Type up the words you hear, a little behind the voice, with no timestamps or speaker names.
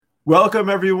Welcome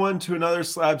everyone to another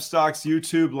Slab Stocks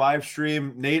YouTube live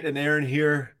stream. Nate and Aaron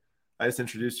here. I just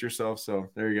introduced yourself, so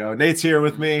there you go. Nate's here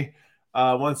with me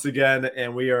once again,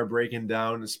 and we are breaking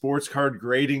down sports card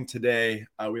grading today.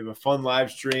 We have a fun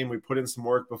live stream. We put in some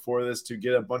work before this to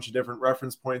get a bunch of different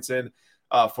reference points in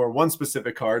for one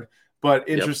specific card. But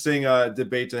interesting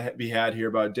debate to be had here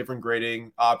about different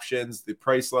grading options, the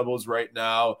price levels right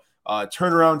now,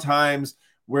 turnaround times.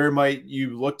 Where might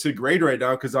you look to grade right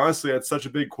now? Because honestly, that's such a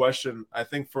big question. I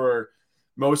think for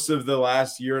most of the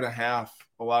last year and a half,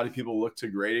 a lot of people look to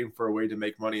grading for a way to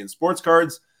make money in sports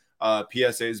cards.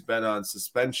 PSA has been on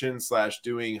suspension /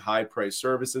 doing high price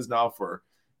services now for,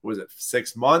 was it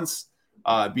 6 months?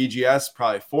 BGS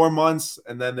probably 4 months,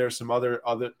 and then there's some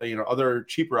other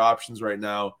cheaper options right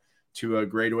now to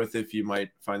grade with if you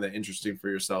might find that interesting for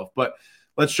yourself. But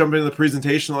let's jump into the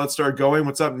presentation. Let's start going.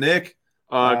 What's up, Nick?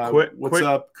 What's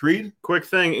up, Creed? Quick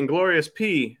thing, Inglorious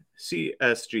P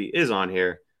CSG is on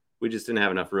here. We just didn't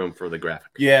have enough room for the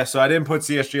graphic. Yeah, so I didn't put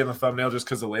CSG on the thumbnail just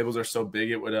because the labels are so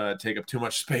big it would take up too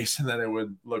much space and then it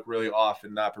would look really off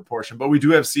and not proportion. But we do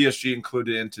have CSG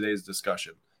included in today's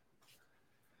discussion.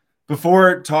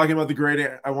 Before talking about the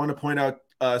grading, I want to point out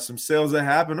some sales that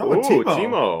happened.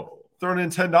 Timo throwing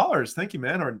in $10. Thank you,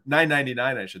 man, or $9.99,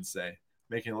 I should say,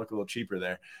 making it look a little cheaper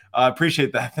there.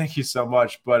 Appreciate that. Thank you so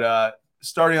much. But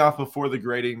starting off before the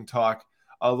grading talk,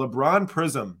 LeBron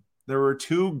Prism. There were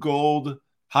 2 gold,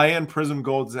 high-end Prism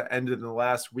golds that ended in the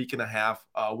last week and a half.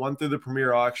 One through the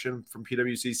premier auction from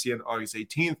PWCC on August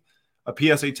 18th. A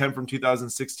PSA 10 from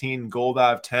 2016, gold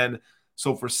out of 10,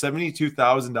 sold for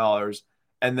 $72,000.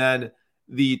 And then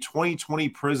the 2020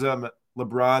 Prism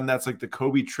LeBron, that's like the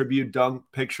Kobe tribute dunk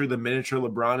picture, the miniature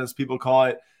LeBron as people call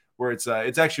it, where it's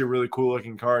actually a really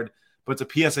cool-looking card. But it's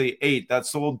a PSA 8 that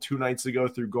sold 2 nights ago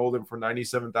through Golden for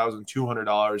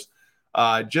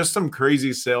 $97,200. Just some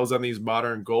crazy sales on these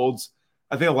modern golds.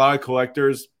 I think a lot of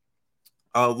collectors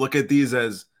look at these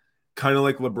as kind of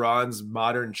like LeBron's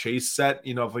modern chase set.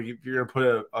 You know, if you're going to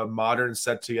put a modern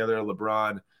set together, a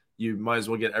LeBron, you might as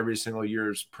well get every single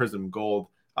year's Prism Gold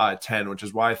 10, which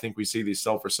is why I think we see these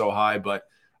sell for so high. But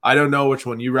I don't know which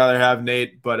one you rather have,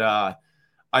 Nate, but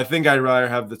I think I'd rather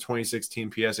have the 2016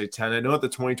 PSA 10. I know that the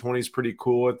 2020 is pretty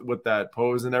cool with that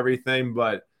pose and everything,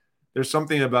 but there's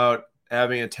something about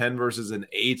having a 10 versus an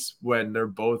 8 when they're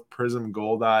both Prism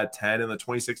Gold 10 in the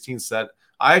 2016 set.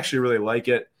 I actually really like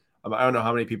it. I don't know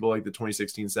how many people like the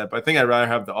 2016 set, but I think I'd rather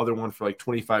have the other one for like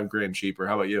 25 grand cheaper.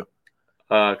 How about you?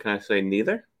 Can I say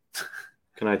neither?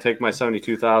 Can I take my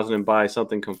 72,000 and buy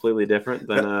something completely different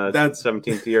than that's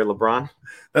 17th year LeBron?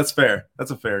 That's fair.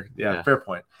 That's a fair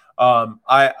point.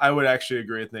 I would actually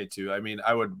agree with Nate too. I mean,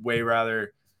 I would way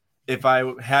rather, if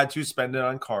I had to spend it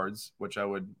on cards, which I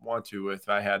would want to if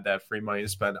I had that free money to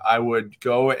spend, I would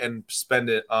go and spend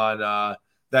it on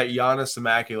that Giannis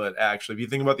Immaculate. Actually, if you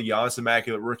think about the Giannis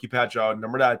Immaculate rookie patch out,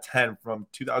 numbered out of 10 from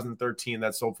 2013,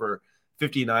 that sold for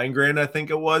 59 grand, I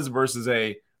think it was, versus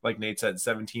a, like Nate said,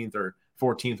 17th or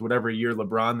 14th, whatever year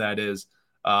LeBron that is,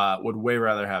 would way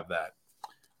rather have that.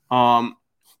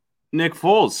 Nick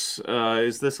Foles,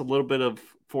 is this a little bit of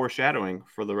foreshadowing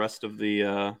for the rest of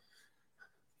the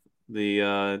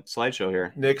slideshow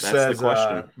here? Nick says,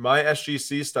 my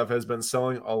SGC stuff has been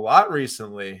selling a lot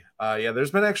recently. Yeah,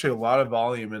 there's been actually a lot of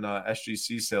volume in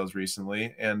SGC sales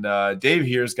recently. And Dave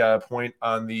here's got a point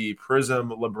on the Prism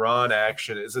LeBron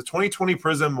action. Is the 2020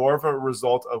 Prism more of a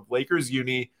result of Lakers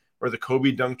Uni or the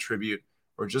Kobe Dunk Tribute,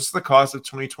 or just the cost of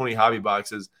 2020 hobby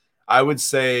boxes? I would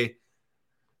say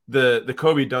the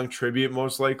Kobe Dunk Tribute,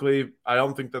 most likely. I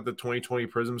don't think that the 2020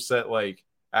 Prism set like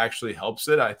actually helps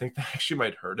it. I think that actually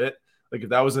might hurt it. Like if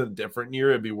that was a different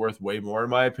year, it'd be worth way more in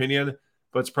my opinion.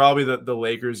 But it's probably the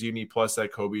Lakers uni plus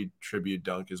that Kobe tribute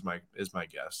dunk is my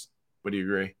guess. Would you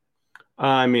agree?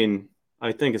 I mean,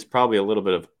 I think it's probably a little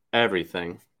bit of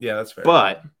everything. Yeah, that's fair.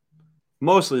 But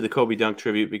mostly the Kobe Dunk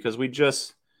tribute, because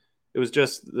it was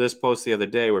just this post the other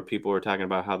day where people were talking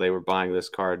about how they were buying this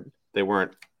card. They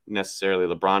weren't necessarily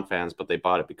LeBron fans, but they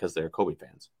bought it because they're Kobe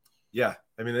fans. Yeah,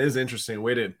 I mean, it is interesting. A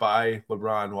way to buy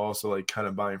LeBron while also like kind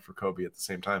of buying for Kobe at the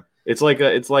same time. It's like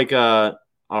all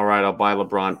right, I'll buy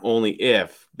LeBron only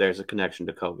if there's a connection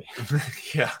to Kobe.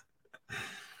 Yeah,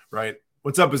 right.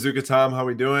 What's up, Bazooka Tom? How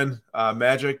we doing?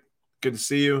 Magic, good to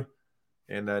see you.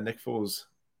 And Nick Foles,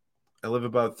 I live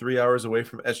about 3 hours away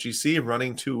from SGC,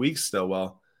 running 2 weeks still.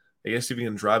 Well, I guess if you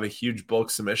can drive a huge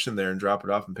bulk submission there and drop it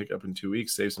off and pick it up in 2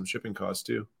 weeks, save some shipping costs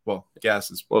too. Well,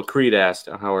 gas is. Well, Creed asked,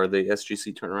 how are the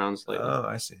SGC turnarounds lately? Oh,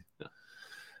 I see. Yeah.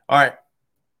 All right.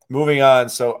 Moving on.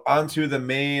 So onto the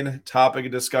main topic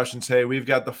of discussion today. We've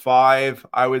got the 5,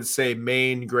 I would say,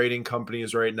 main grading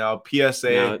companies right now.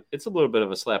 PSA. Now, it's a little bit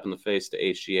of a slap in the face to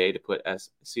HGA to put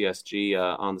CSG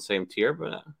on the same tier,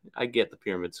 but I get the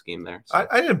pyramid scheme there. So.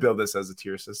 I didn't build this as a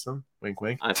tier system. Wink,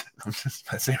 wink. I'm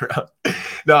just messing around.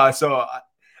 No, so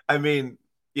I mean,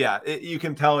 yeah, you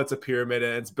can tell it's a pyramid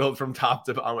and it's built from top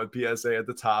to bottom with PSA at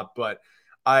the top. But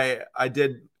I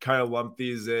did kind of lump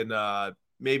these in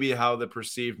maybe how the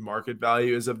perceived market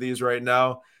value is of these right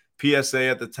now. PSA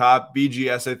at the top.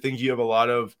 BGS, I think you have a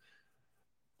lot of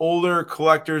older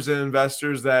collectors and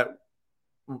investors that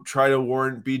try to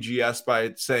warrant BGS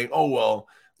by saying, oh, well,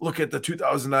 look at the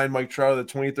 2009 Mike Trout, the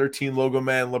 2013 Logo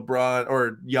Man LeBron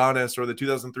or Giannis, or the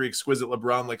 2003 Exquisite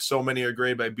LeBron, like so many are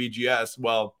graded by BGS.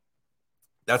 Well,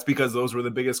 that's because those were the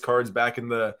biggest cards back in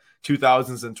the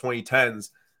 2000s and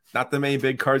 2010s. Not that many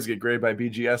big cards get graded by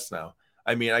BGS now.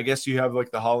 I mean, I guess you have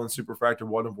like the Holland Superfractor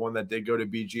 1 of 1 that did go to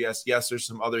BGS. Yes, there's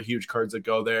some other huge cards that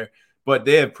go there, but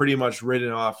they have pretty much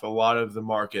ridden off a lot of the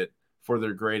market for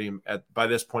their grading by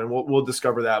this point. We'll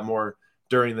discover that more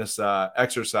during this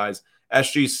exercise.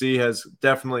 SGC has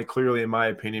definitely, clearly, in my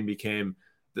opinion, became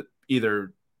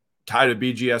either tied to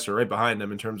BGS or right behind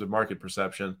them in terms of market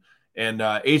perception. And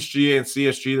HGA and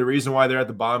CSG, the reason why they're at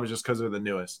the bottom is just because they're the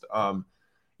newest.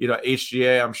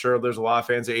 HGA, I'm sure there's a lot of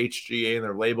fans of HGA and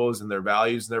their labels and their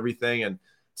values and everything. And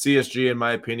CSG, in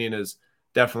my opinion, is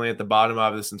definitely at the bottom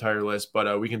of this entire list.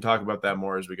 But we can talk about that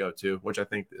more as we go too, which I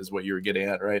think is what you were getting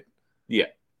at, right? Yeah.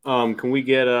 Can we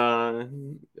get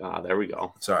there we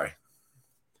go. Sorry.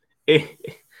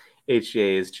 HGA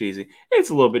is cheesy. It's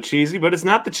a little bit cheesy, but it's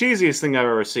not the cheesiest thing I've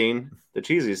ever seen. The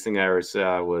cheesiest thing I ever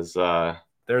saw was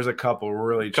there's a couple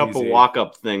really cheesy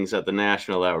walk-up things at the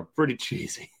National that were pretty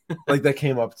cheesy. Like that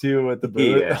came up too at the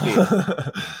booth. Yeah.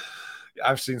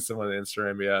 I've seen some on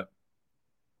Instagram,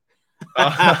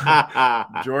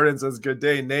 Jordan says, good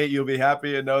day, Nate. You'll be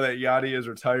happy to know that Yachty is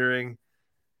retiring.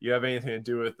 You have anything to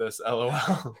do with this?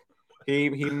 LOL. He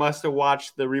must have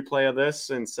watched the replay of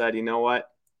this and said, you know what?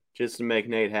 Just to make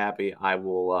Nate happy, I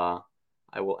will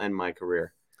end my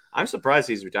career. I'm surprised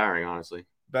he's retiring, honestly.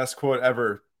 Best quote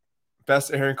ever.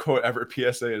 Best Aaron quote ever.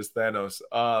 PSA is Thanos.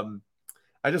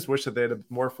 I just wish that they had a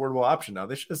more affordable option now.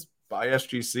 They should just buy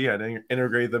SGC and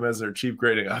integrate them as their cheap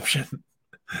grading option.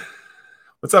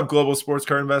 What's up, Global Sports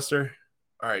Card Investor?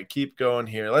 All right, keep going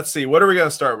here. Let's see. What are we going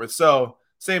to start with? So,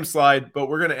 same slide, but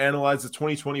we're going to analyze the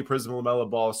 2020 Prism LaMelo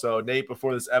Ball. So, Nate,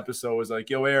 before this episode, was like,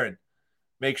 yo, Aaron,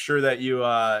 make sure that you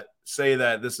say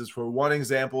that this is for one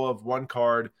example of one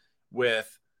card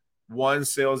with one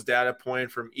sales data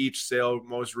point from each sale,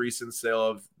 most recent sale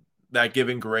of that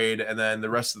given grade, and then the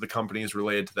rest of the company is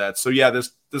related to that. So yeah,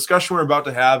 this discussion we're about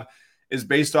to have is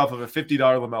based off of a $50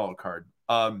 LaMelo card.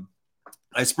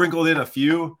 I sprinkled in a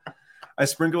few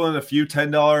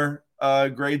 $10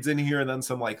 grades in here, and then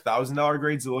some like $1,000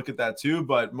 grades to look at that too.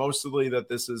 But mostly that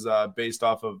this is based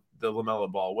off of the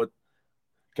LaMelo Ball. What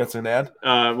gets an ad?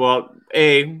 Well,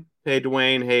 hey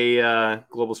Dwayne, hey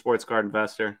Global Sports Card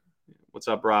Investor. What's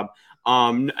up, Rob?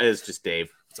 It's just Dave.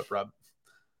 What's up, Rob?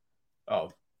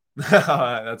 Oh.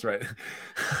 That's right.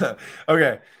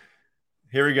 Okay,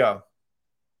 here we go.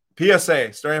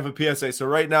 PSA, starting off with PSA. So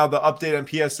right now the update on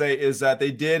PSA is that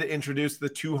they did introduce the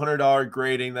 $200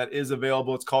 grading that is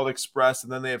available. It's called Express,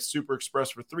 and then they have Super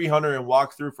Express for $300 and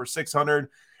Walkthrough for $600,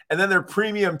 and then their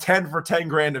Premium 10 for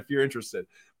 $10,000 if you're interested.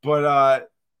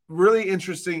 But really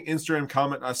interesting Instagram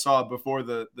comment I saw before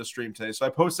the stream today. So I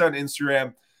posted on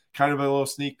Instagram kind of a little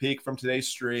sneak peek from today's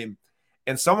stream,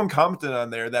 and someone commented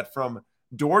on there that from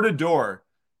door to door,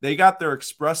 they got their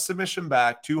Express submission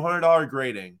back, $200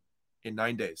 grading in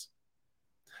 9 days.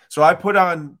 So I put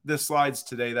on the slides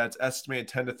today that's estimated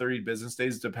 10 to 30 business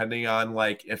days, depending on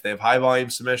like if they have high volume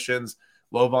submissions,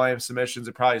 low volume submissions.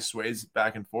 It probably sways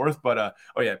back and forth. But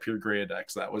Pure Gray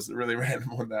Index. That was the really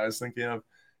random one that I was thinking of.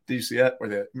 Did you see that?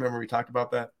 Or remember we talked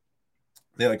about that?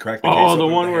 They like cracked the case. Oh, the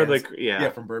one where yeah,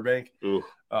 from Burbank. Ooh,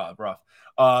 rough.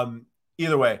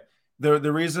 Either way.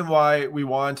 The reason why we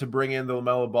wanted to bring in the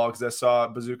LaMelo Ball, because I saw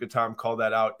Bazooka Tom call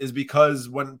that out, is because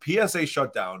when PSA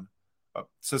shut down,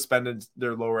 suspended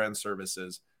their lower end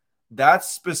services, that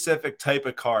specific type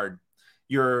of card,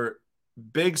 your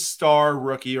big star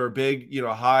rookie or big,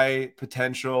 high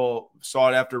potential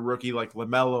sought after rookie like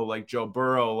LaMelo, like Joe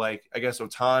Burrow, like I guess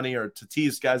Ohtani or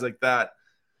Tatis, guys like that,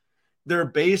 their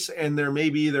base and their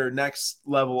maybe their next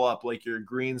level up, like your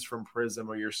greens from Prism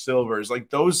or your silvers, like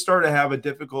those start to have a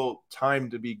difficult time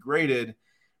to be graded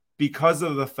because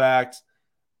of the fact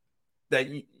that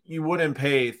you wouldn't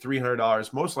pay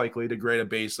 $300 most likely to grade a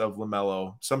base of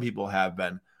LaMelo. Some people have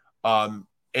been.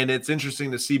 And it's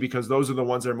interesting to see because those are the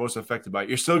ones that are most affected by it.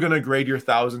 You're still going to grade your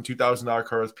 $1,000, $2,000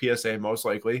 car with PSA most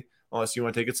likely, unless you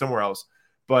want to take it somewhere else.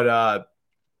 But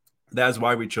that's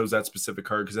why we chose that specific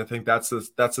card, because I think that's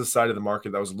the side of the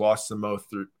market that was lost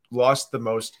the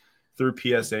most through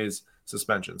PSA's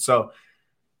suspension. So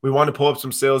we want to pull up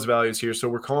some sales values here. So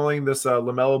we're calling this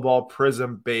LaMelo Ball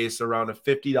Prism base around a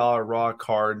 $50 raw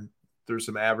card through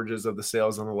some averages of the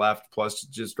sales on the left, plus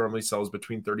just normally sells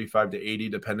between 35 to 80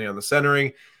 depending on the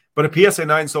centering. But a PSA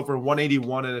 9 sold for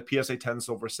 181 and a PSA 10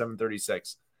 sold for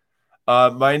 736.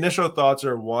 My initial thoughts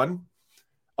are,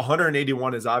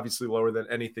 181 is obviously lower than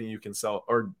anything you can sell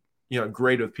or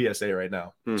grade with PSA right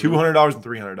now. $200 and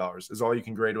 $300 is all you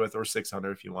can grade with, or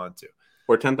 $600 if you want to,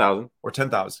 or 10,000 or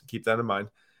 10,000. Keep that in mind.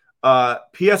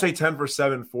 PSA 10 for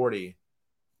 740.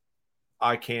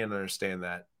 I can't understand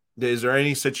that. Is there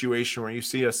any situation where you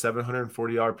see a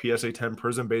 $740 PSA 10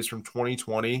 Prism base from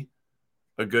 2020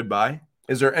 a good buy?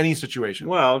 Is there any situation?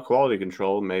 Well, quality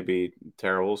control may be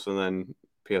terrible, so then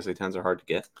PSA 10s are hard to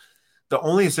get.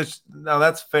 Now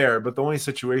that's fair, but the only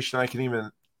situation I can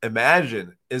even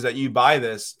imagine is that you buy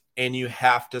this and you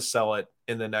have to sell it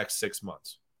in the next 6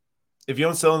 months. If you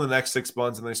don't sell in the next 6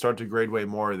 months and they start to grade way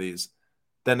more of these,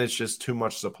 then it's just too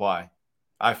much supply,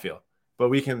 I feel. But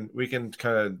we can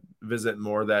kind of visit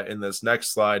more of that in this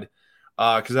next slide,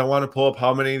 because I want to pull up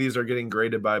how many of these are getting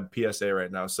graded by PSA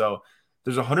right now. So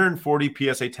there's 140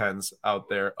 PSA 10s out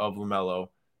there of LaMelo,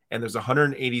 and there's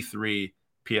 183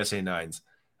 PSA 9s.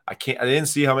 I didn't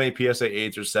see how many PSA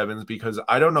 8s or 7s because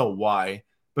I don't know why,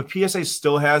 but PSA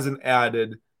still hasn't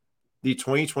added the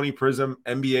 2020 Prism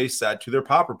NBA set to their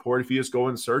pop report. If you just go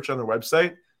and search on their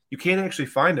website, you can't actually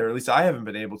find it, or at least I haven't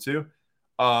been able to.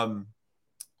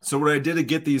 So what I did to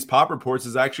get these pop reports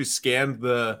is I actually scanned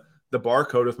the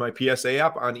barcode with my PSA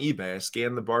app on eBay. I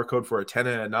scanned the barcode for a 10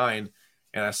 and a 9,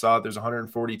 and I saw there's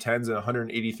 140 10s and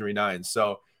 183 9s.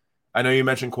 So I know you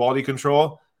mentioned quality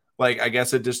control. Like, I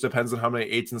guess it just depends on how many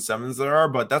 8s and 7s there are,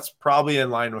 but that's probably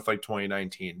in line with like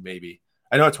 2019, maybe.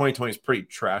 I know 2020 is pretty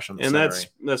trash on the centering.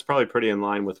 That's probably pretty in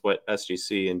line with what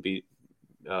SGC and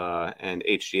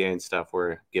HGA and stuff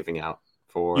were giving out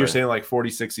for. You're saying like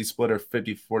 40-60 split or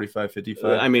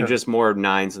 50-45-55? I mean, just more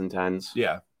 9s and 10s.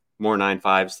 Yeah. More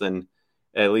 9.5s than,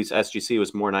 at least SGC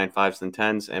was more 9.5s than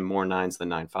 10s and more 9s than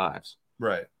 9.5s.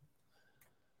 Right.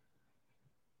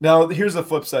 Now, here's the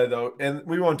flip side, though, and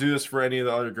we won't do this for any of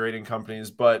the other grading companies,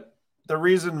 but the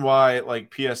reason why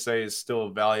like PSA is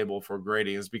still valuable for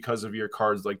grading is because of your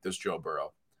cards like this Joe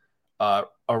Burrow. A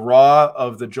raw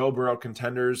of the Joe Burrow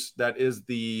contenders, that is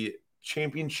the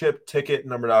championship ticket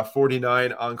number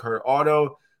 49 on card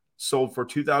auto, sold for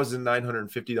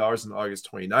 $2,950 on August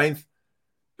 29th.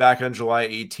 Back on July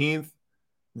 18th,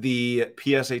 the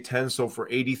PSA 10 sold for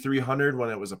 $8,300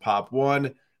 when it was a pop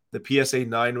 1. The PSA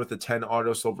 9 with the 10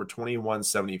 auto sold for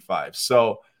 $2,175.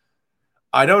 So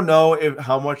I don't know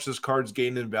how much this card's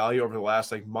gained in value over the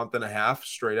last like month and a half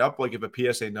straight up. Like if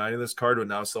a PSA 9 in this card would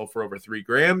now sell for over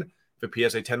 $3,000, if a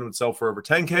PSA 10 would sell for over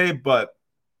 $10K. But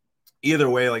either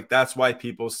way, like that's why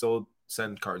people still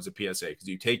send cards to PSA, because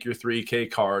you take your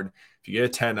 $3K card, if you get a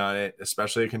 10 on it,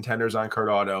 especially a contenders on card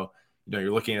auto,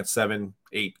 you're looking at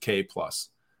 $7-8K plus.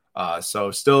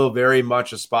 So still very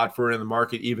much a spot for it in the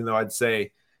market, even though I'd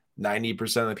say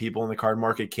 90% of the people in the card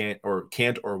market can't or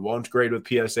won't grade with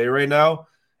PSA right now.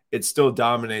 It still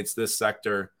dominates this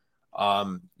sector.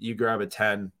 You grab a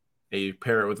 10, you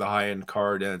pair it with a high-end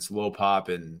card, and it's low pop,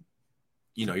 and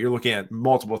you're looking at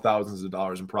multiple thousands of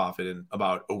dollars in profit in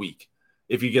about a week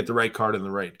if you get the right card in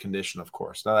the right condition, of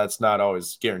course. Now, that's not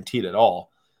always guaranteed at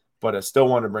all, but I still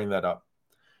want to bring that up.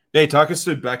 Hey, talk us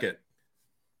through Beckett.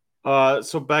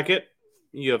 So Beckett,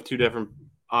 you have two different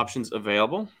options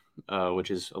available, which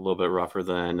is a little bit rougher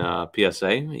than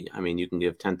PSA. I mean, you can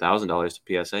give $10,000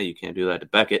 to PSA. You can't do that to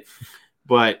Beckett.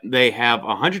 But they have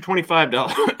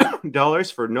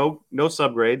 $125 for no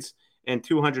subgrades and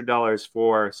 $200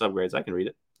 for subgrades. I can read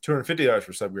it. $250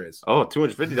 for subgrades. Oh,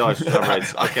 $250 for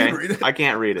subgrades. Okay. I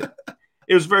can't read it.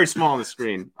 It was very small on the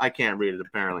screen. I can't read it,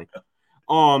 apparently.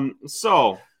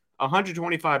 So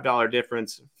 $125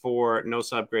 difference for no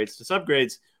subgrades to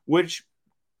subgrades, which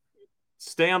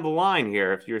stay on the line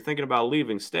here. If you're thinking about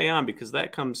leaving, stay on, because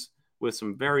that comes with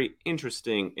some very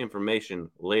interesting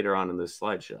information later on in this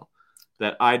slideshow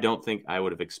that I don't think I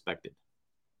would have expected.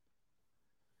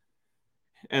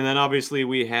 And then obviously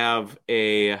we have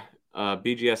a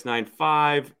BGS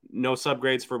 9.5, no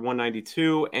subgrades for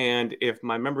 192. And if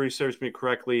my memory serves me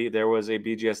correctly, there was a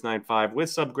BGS 9.5 with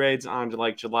subgrades on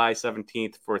like July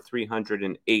 17th for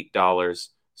 $308.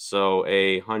 So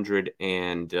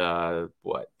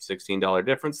 $16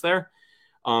 difference there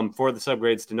for the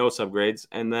subgrades to no subgrades.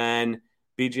 And then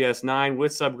BGS 9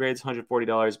 with subgrades,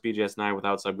 $140. BGS 9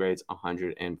 without subgrades,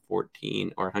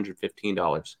 $114 or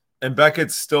 $115. And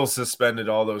Beckett's still suspended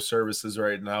all those services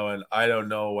right now, and I don't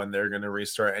know when they're going to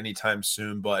restart anytime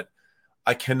soon, but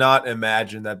I cannot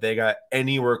imagine that they got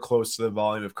anywhere close to the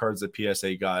volume of cards that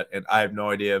PSA got, and I have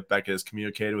no idea if Beckett has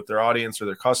communicated with their audience or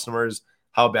their customers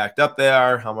how backed up they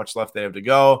are, how much left they have to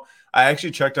go. I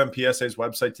actually checked on PSA's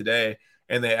website today,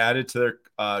 and they added to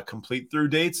their complete through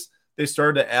dates. They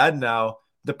started to add now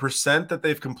the percent that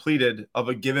they've completed of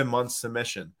a given month's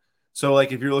submission. So,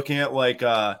 like, if you're looking at like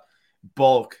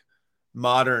bulk,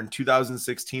 modern,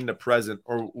 2016 to present,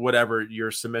 or whatever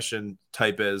your submission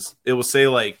type is, it will say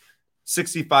like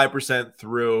 65%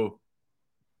 through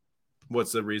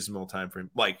what's the reasonable time frame?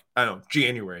 Like, I don't know,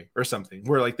 January or something,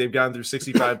 where like they've gone through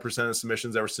 65% of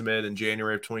submissions that were submitted in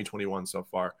January of 2021 so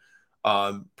far.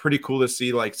 Pretty cool to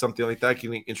see like something like that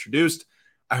getting introduced.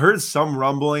 I heard some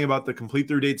rumbling about the complete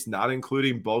through dates not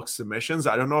including bulk submissions.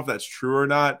 I don't know if that's true or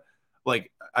not. Like,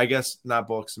 I guess not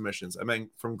bulk submissions. I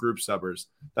meant from group subbers.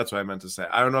 That's what I meant to say.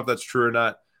 I don't know if that's true or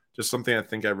not. Just something I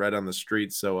think I read on the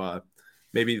street. So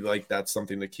maybe like that's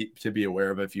something to be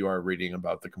aware of if you are reading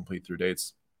about the complete through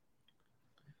dates.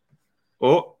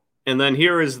 Oh, and then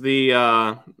here is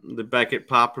the Beckett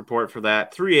Pop report for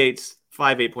that. 3/8s,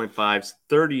 5 8.5s,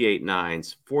 38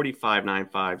 9s, 45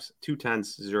 9.5s, 2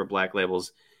 10s, 0 black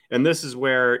labels. And this is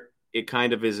where it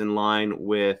kind of is in line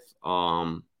with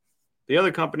the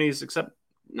other companies, except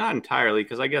not entirely,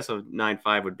 because I guess a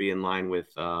 9.5 would be in line with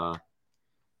a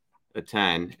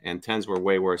 10, and 10s were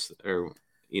way worse, or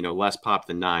less pop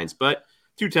than 9s. But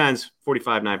 2 10s,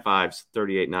 45 9.5s,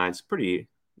 38 9s, pretty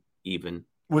even.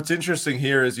 What's interesting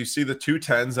here is you see the 2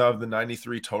 10s out of the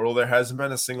 93 total. There hasn't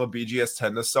been a single BGS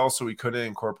 10 to sell, so we couldn't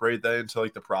incorporate that into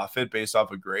like the profit based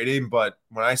off of grading. But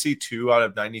when I see 2 out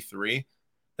of 93,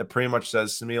 that pretty much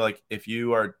says to me, like, if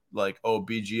you are like, oh,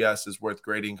 BGS is worth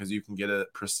grading because you can get a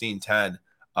pristine 10,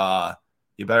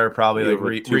 you better probably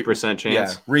like 2%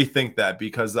 chance. Yeah, rethink that,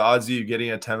 because the odds of you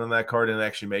getting a 10 on that card and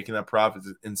actually making that profit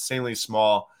is insanely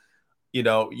small. We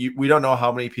don't know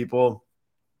how many people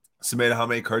submitted how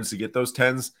many cards to get those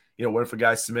 10s. What if a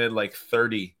guy submitted like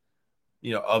 30,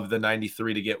 of the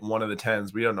 93 to get one of the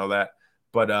 10s? We don't know that.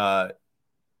 But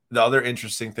the other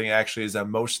interesting thing actually is that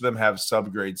most of them have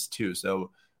subgrades too. So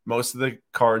most of the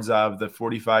cards out of the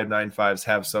 45 9.5s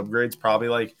have subgrades. Probably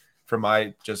like from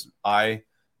my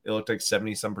it looked like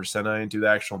 70-some%. I didn't do the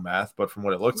actual math, but from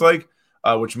what it looked like,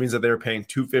 which means that they were paying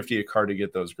 $250 a card to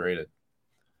get those graded.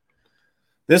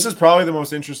 This is probably the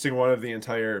most interesting one of the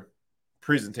entire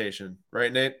presentation,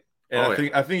 right, Nate?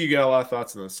 And I think you got a lot of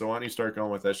thoughts on this. So why don't you start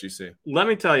going with SGC? Let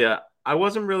me tell you, I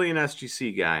wasn't really an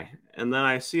SGC guy, and then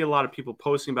I see a lot of people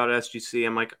posting about SGC.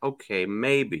 I'm like, okay,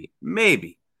 maybe.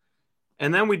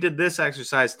 And then we did this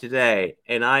exercise today,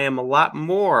 and I am a lot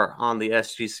more on the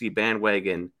SGC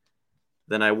bandwagon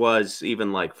than I was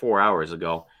even like 4 hours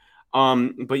ago.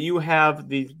 But you have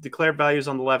the declared values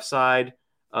on the left side.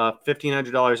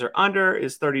 $1,500 or under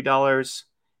is $30.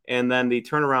 And then the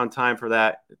turnaround time for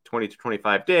that, 20 to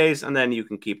 25 days. And then you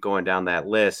can keep going down that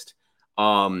list.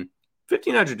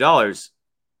 $1,500,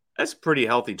 that's a pretty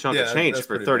healthy chunk of change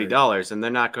for $30. Big. And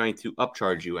they're not going to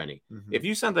upcharge you any. Mm-hmm. If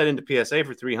you sent that into PSA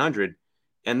for $300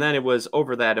 and then it was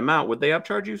over that amount, would they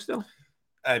upcharge you still?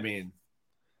 I mean,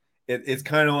 it's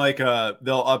kind of like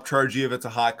they'll upcharge you if it's a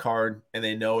hot card and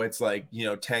they know it's like,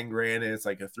 $10,000 and it's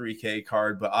like a $3K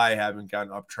card. But I haven't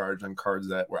gotten upcharged on cards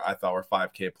that I thought were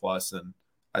 $5K plus, and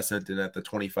I sent it at the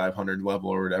 2,500 level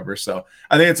or whatever. So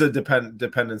I think it's a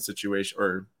dependent situation,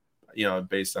 or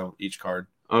based on each card.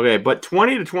 Okay, but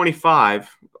 20 to 25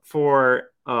 for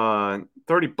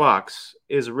 $30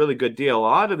 is a really good deal. A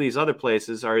lot of these other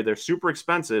places are either super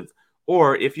expensive,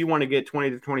 or if you want to get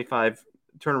 20 to 25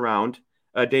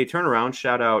 day turnaround,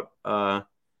 shout out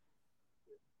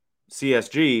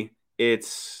CSG,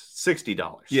 it's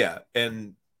 $60. Yeah,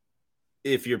 and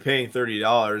if you're paying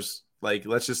 $30, like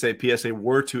let's just say PSA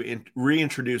were to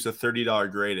reintroduce a $30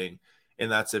 grading,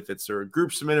 and that's if it's a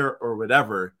group submitter or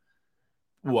whatever,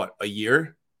 what, a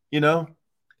year?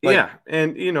 Yeah,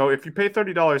 and if you pay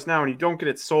 $30 now and you don't get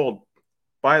it sold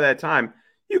by that time,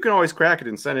 you can always crack it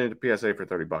and send it into PSA for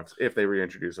 $30 if they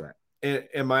reintroduce that.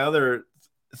 And my other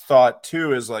thought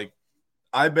too is, like,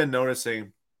 I've been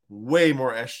noticing way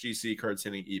more SGC cards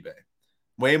hitting eBay,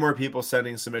 way more people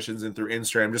sending submissions in through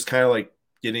Instagram, just kind of like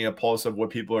getting a pulse of what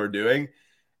people are doing.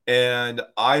 And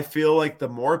I feel like the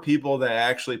more people that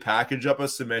actually package up a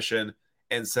submission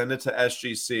and send it to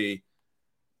SGC,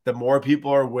 the more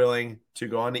people are willing to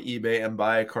go onto eBay and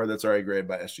buy a card that's already graded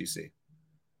by SGC.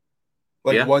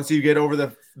 Like Yeah. once you get over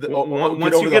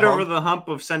Once you get over the hump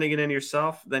of sending it in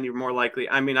yourself, then you're more likely.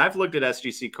 I mean, I've looked at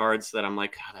SGC cards that I'm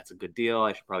like, oh, that's a good deal.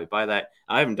 I should probably buy that.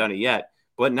 I haven't done it yet,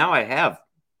 but now I have.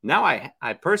 Now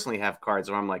I personally have cards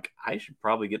where I'm like, I should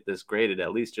probably get this graded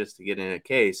at least just to get in a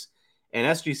case. And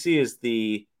SGC is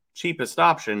the cheapest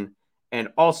option, and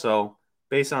also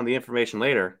based on the information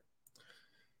later,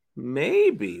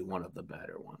 maybe one of the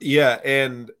better ones. Yeah,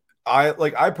 and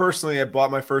I personally have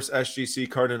bought my first SGC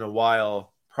card in a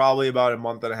while, probably about a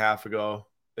month and a half ago.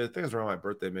 I think it was around my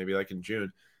birthday, maybe like in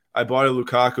June. I bought a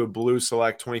Lukaku Blue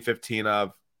Select 2015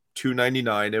 of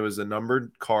 $299. It was a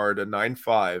numbered card, a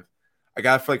 9.5. I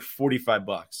got it for like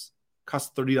 $45.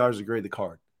 Cost $30 to grade the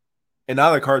card. And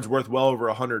now the card's worth well over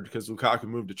 100 because Lukaku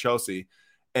moved to Chelsea.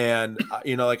 And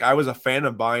like I was a fan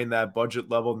of buying that budget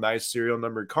level, nice serial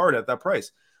numbered card at that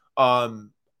price.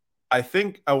 I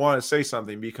think I want to say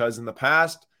something because in the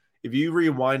past, if you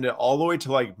rewind it all the way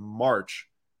to like March,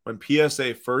 when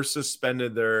PSA first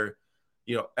suspended their,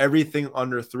 everything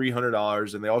under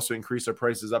 $300, and they also increased their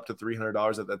prices up to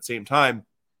 $300 at that same time,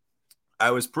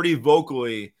 I was pretty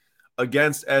vocally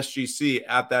against SGC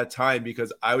at that time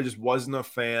because I just wasn't a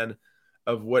fan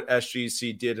of what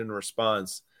SGC did in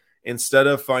response. Instead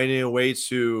of finding a way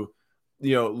to,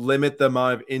 limit the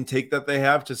amount of intake that they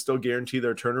have to still guarantee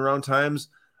their turnaround times,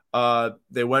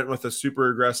 they went with a super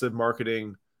aggressive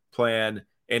marketing plan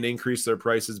and increased their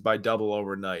prices by double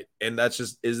overnight. And that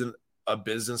just isn't a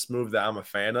business move that I'm a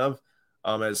fan of.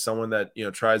 As someone that,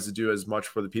 tries to do as much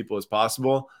for the people as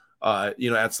possible,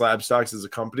 at Slab Stocks as a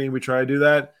company, we try to do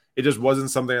that. It just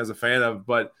wasn't something I was a fan of,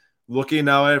 but looking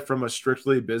now at it from a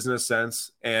strictly business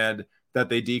sense and that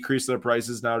they decreased their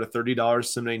prices now to $30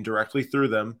 submitting directly through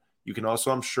them. You can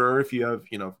also, I'm sure if you have,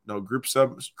 no group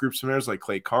submitters like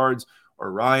Clay Cards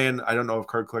or Ryan, I don't know if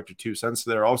Card Collector 2 cents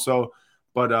there also,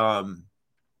 but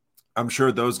I'm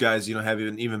sure those guys, have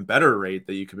an even better rate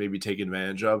that you could maybe take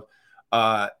advantage of.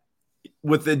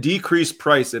 With the decreased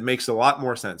price, it makes a lot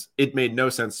more sense. It made no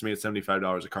sense to me at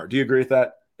 $75 a card. Do you agree with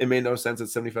that? It made no sense at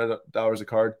 $75 a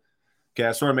card. Okay, I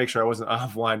just want to make sure I wasn't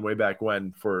offline way back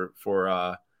when for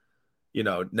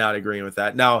not agreeing with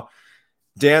that. Now,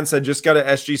 Dan said, just got an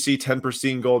SGC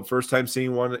 10% gold. First time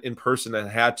seeing one in person and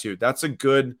had to. That's a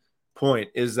good point,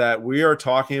 is that we are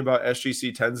talking about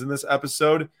SGC 10s in this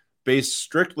episode based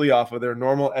strictly off of their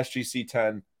normal SGC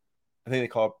 10. I think they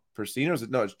call it pristine, or is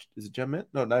it Gem Mint?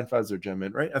 No, 9.5s are Gem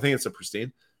Mint, right? I think it's a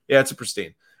pristine. Yeah, it's a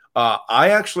pristine. I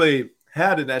actually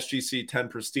had an SGC 10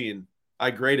 pristine.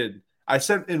 I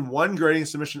sent in one grading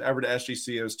submission ever to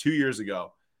SGC. It was 2 years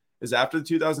ago. It was after the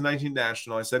 2019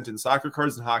 National. I sent in soccer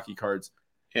cards and hockey cards.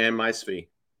 And my Svi.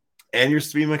 And your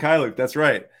Svi Mikhailuk. That's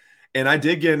right. And I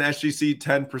did get an SGC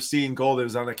 10 pristine gold. It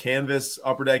was on a canvas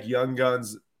Upper Deck Young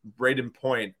Guns braided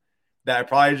point that I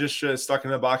probably just should have stuck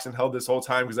in a box and held this whole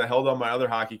time because I held on my other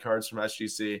hockey cards from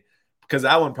SGC because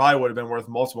that one probably would have been worth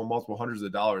multiple hundreds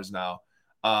of dollars now.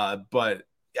 But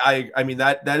I mean,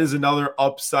 that is another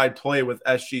upside play with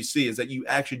SGC is that you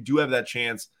actually do have that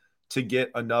chance to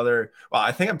get another. Well,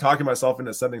 I think I'm talking myself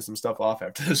into sending some stuff off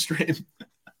after the stream.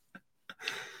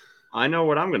 I know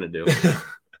what I'm going to do.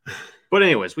 But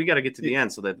anyways, we got to get to the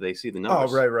end so that they see the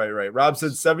numbers. Oh, right. Rob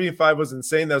said 75 was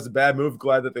insane. That was a bad move.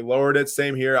 Glad that they lowered it.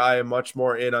 Same here. I am much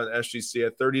more in on SGC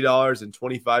at $30 and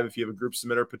 $25 if you have a group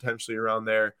submitter potentially around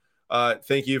there.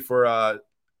 Thank you for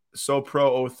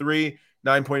SoPro 03.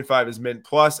 9.5 is Mint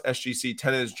Plus. SGC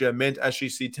 10 is Gem Mint.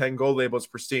 SGC 10 gold label is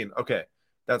pristine. Okay,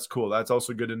 that's cool. That's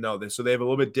also good to know. So they have a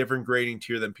little bit different grading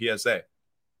tier than PSA.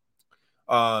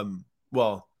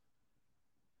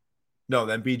 No,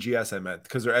 then BGS I meant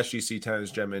because their SGC 10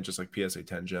 is Gem Mint, just like PSA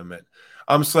 10 Gem Mint.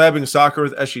 I'm slabbing soccer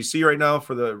with SGC right now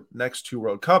for the next 2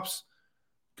 World Cups.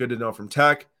 Good to know from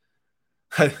Tech.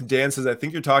 Dan says, I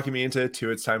think you're talking me into it too.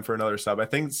 It's time for another sub. I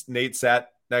think Nate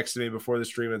sat next to me before the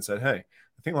stream and said, hey,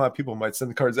 I think a lot of people might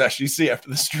send the cards to SGC after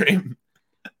the stream.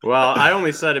 Well, I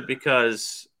only said it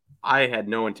because I had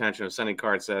no intention of sending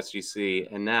cards to SGC.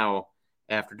 And now,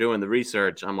 after doing the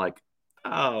research, I'm like,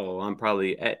 oh, I'm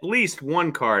probably at least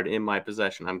one card in my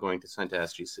possession I'm going to send to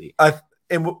SGC.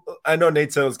 I know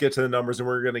Nate said let's get to the numbers, and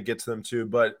we're going to get to them too.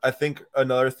 But I think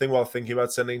another thing while thinking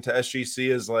about sending to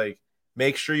SGC is like,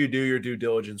 make sure you do your due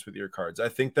diligence with your cards. I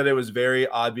think that it was very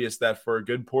obvious that for a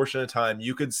good portion of time,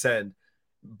 you could send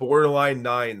borderline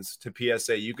 9s to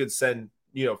PSA. You could send,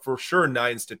 for sure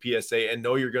 9s to PSA and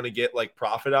know you're going to get like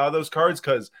profit out of those cards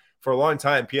because for a long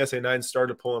time, PSA 9s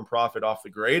started pulling profit off the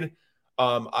grade.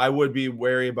 I would be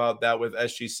wary about that with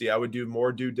SGC. I would do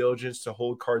more due diligence to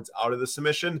hold cards out of the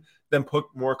submission than put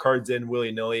more cards in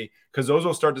willy-nilly because those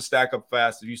will start to stack up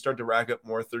fast. If you start to rack up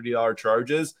more $30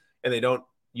 charges and they don't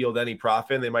yield any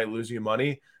profit and they might lose you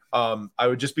money, I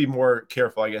would just be more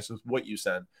careful, I guess, with what you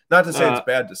send. Not to say it's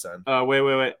bad to send.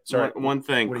 Wait. Sorry. One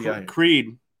thing. What do you got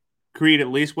here? Creed, at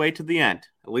least wait to the end.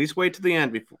 At least wait to the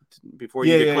end before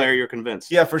you declare you're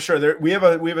convinced. Yeah, for sure. We have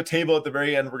a table at the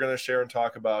very end we're going to share and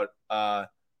talk about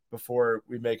before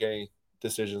we make any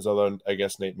decisions, although I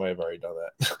guess Nate might have already done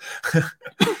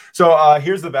that. So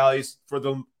here's the values for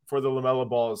the LaMelo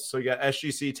balls. So you got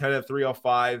SGC 10 at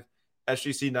 305,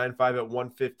 SGC 9.5 at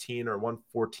 115 or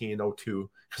 114.02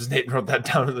 because Nate wrote that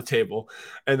down on the table,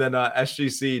 and then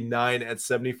SGC 9 at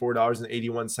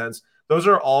 $74.81. Those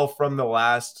are all from the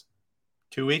last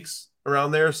 2 weeks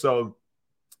around there. So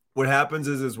what happens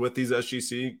is with these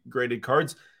SGC graded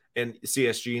cards and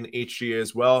CSG and HG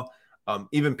as well,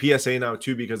 even PSA now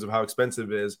too, because of how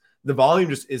expensive it is, the volume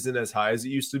just isn't as high as it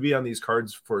used to be on these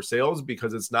cards for sales,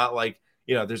 because it's not like,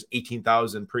 there's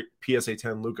 18,000 PSA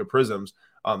 10 Luka Prisms.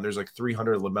 There's like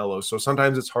 300 LaMelos. So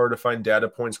sometimes it's hard to find data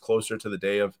points closer to the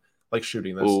day of like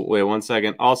shooting this. Ooh, wait 1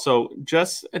 second. Also,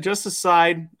 just a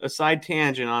side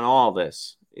tangent on all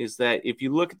this is that if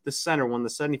you look at the center one, the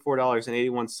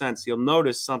 $74.81, you'll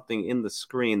notice something in the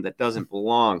screen that doesn't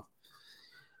belong.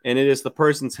 And it is the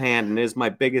person's hand, and it is my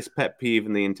biggest pet peeve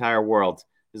in the entire world,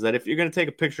 is that if you're going to take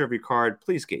a picture of your card,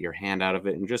 please get your hand out of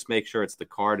it and just make sure it's the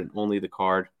card and only the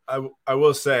card. I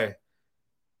will say,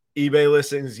 eBay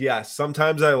listings, yes.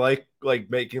 Sometimes I like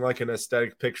making like an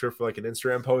aesthetic picture for like an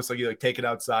Instagram post, like you like take it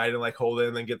outside and like hold it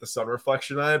and then get the sun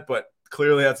reflection on it. But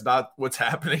clearly that's not what's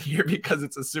happening here, because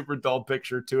it's a super dull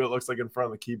picture too. It looks like in front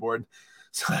of the keyboard.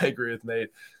 So I agree with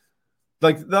Nate.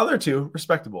 Like the other two,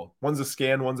 respectable. One's a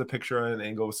scan, one's a picture on an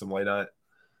angle with some light on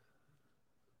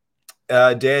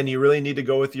it. Dan, you really need to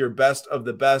go with your best of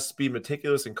the best. Be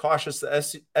meticulous and cautious.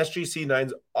 The SGC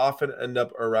 9s often end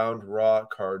up around raw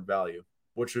card value,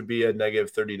 which would be a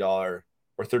negative $30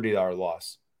 or $30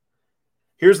 loss.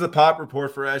 Here's the pop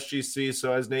report for SGC.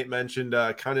 So as Nate mentioned,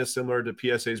 kind of similar to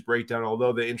PSA's breakdown,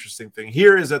 although the interesting thing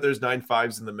here is that there's 9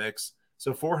 5s in the mix.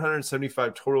 So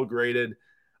 475 total graded.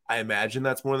 I imagine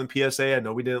that's more than PSA. I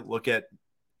know we didn't look at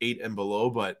 8 and below,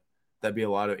 but that'd be a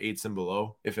lot of 8s and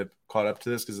below if it caught up to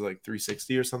this, because it's like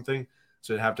 360 or something.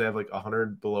 So it'd have to have like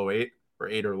 100 below 8 or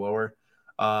 8 or lower.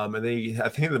 And then I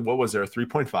think what was there, a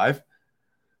 3.5?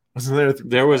 Wasn't there?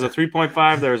 There was a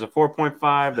 3.5. There was a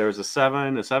 4.5. There was a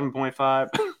 7, a 7.5.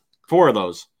 4 of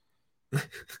those.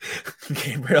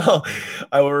 Gabriel,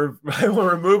 I will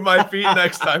remove my feet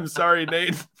next time. Sorry,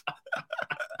 Nate.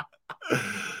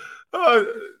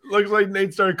 Looks like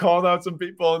Nate started calling out some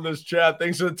people in this chat.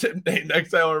 Thanks for the tip, Nate.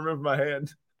 Next time I'll remove my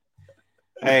hand.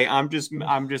 Hey, I'm just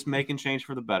making change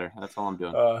for the better. That's all I'm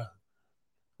doing.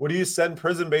 What do you send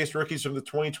prison-based rookies from the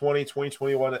 2020,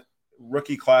 2021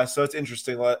 rookie class? So it's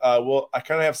interesting. Well, I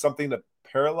kind of have something to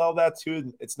parallel that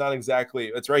to.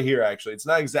 It's right here, actually. It's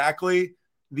not exactly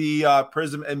the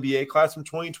Prism NBA class from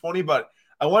 2020, but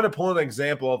I want to pull an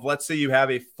example of, let's say you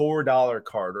have a $4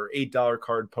 card or $8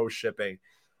 card post-shipping.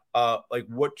 Like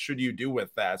what should you do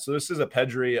with that? So this is a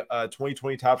Pedri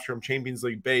 2020 Topps from Champions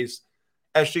League base.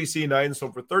 SGC 9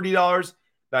 sold for $30,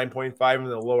 9.5 in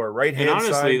the lower right hand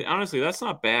side. Honestly, that's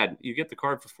not bad. You get the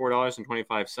card for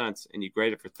 $4.25 and you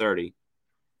grade it for $30.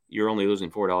 You're only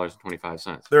losing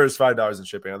 $4.25. There is $5 in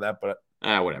shipping on that, but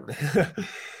whatever.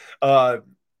 But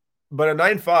a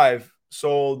 9.5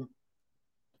 sold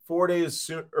 4 days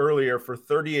earlier for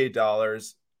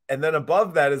 $38. And then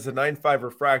above that is a 9.5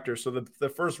 refractor. So the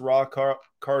first raw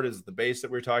card is the base that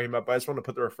we were talking about, but I just want to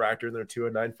put the refractor in there too. A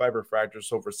 9.5 refractor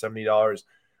sold for $70.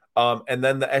 And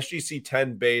then the SGC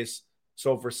 10 base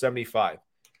sold for $75.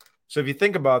 So if you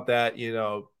think about that,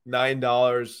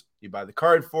 $9 you buy the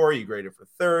card for, you grade it for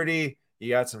 $30. You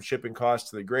got some shipping costs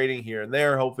to the grading here and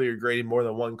there. Hopefully you're grading more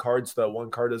than one card so that one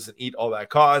card doesn't eat all that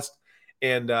cost.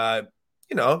 And,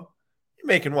 you're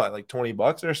making what, like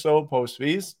 $20 or so post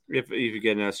fees? If you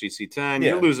get an SGC 10,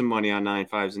 you're losing money on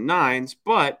 9.5s and 9s.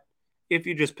 But if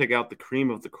you just pick out the cream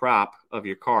of the crop of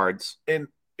your cards. And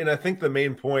I think the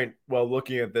main point while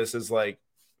looking at this is, like,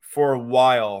 for a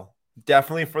while,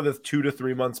 definitely for the 2 to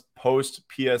 3 months post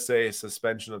PSA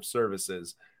suspension of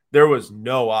services, there was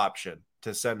no option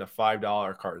to send a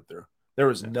 $5 card through. There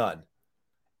was none.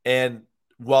 And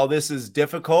while this is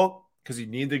difficult because you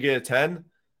need to get a 10,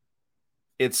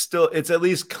 it's at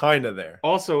least kind of there.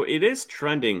 Also, it is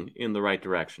trending in the right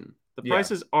direction. The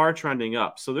prices are trending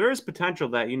up. So there is potential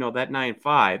that, that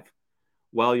 9.5,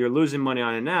 while you're losing money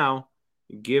on it now,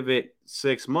 give it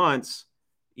 6 months,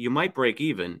 you might break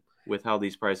even with how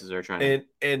these prices are trending.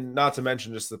 And not to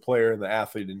mention just the player and the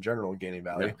athlete in general gaining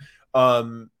value.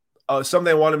 Yeah.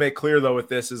 Something I want to make clear though with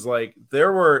this is like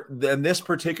there were in this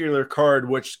particular card,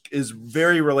 which is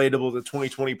very relatable to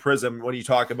 2020 Prism when you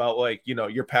talk about like, you know,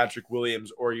 your Patrick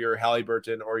Williams or your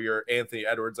Halliburton or your Anthony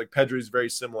Edwards. Like Pedri is very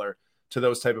similar to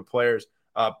those type of players.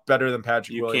 Better than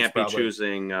Patrick Williams. You can't be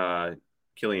choosing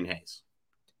Killian Hayes.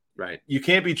 Right. You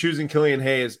can't be choosing Killian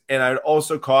Hayes. And I'd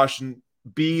also caution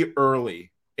be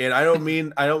early. And I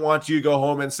don't want you to go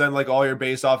home and send like all your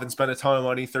base off and spend a ton of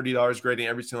money, $30 grading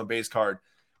every single base card.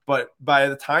 But by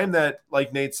the time that,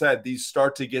 like Nate said, these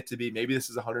start to get to be, maybe this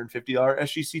is $150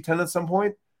 SGC 10 at some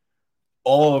point,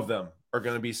 all of them are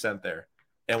going to be sent there.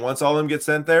 And once all of them get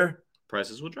sent there,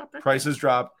 prices will drop. Prices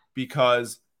drop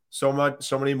because so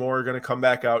many more are going to come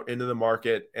back out into the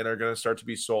market and are going to start to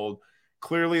be sold.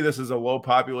 Clearly, this is a low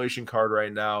population card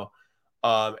right now.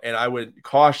 And I would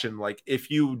caution, like,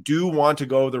 if you do want to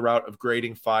go the route of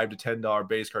grading $5 to $10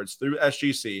 base cards through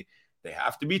SGC, they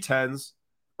have to be 10s.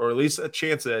 Or at least a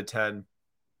chance at a 10,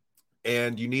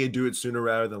 and you need to do it sooner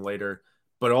rather than later.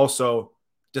 But also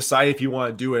decide if you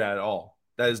want to do it at all.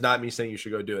 That is not me saying you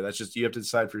should go do it. That's just you have to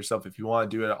decide for yourself if you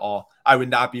want to do it at all. I would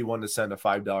not be one to send a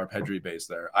 $5 Pedri base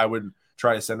there. I would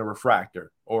try to send a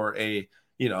refractor or a,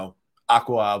 you know,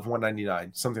 Aqua of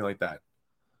 $199, something like that.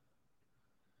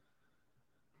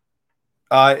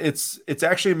 It's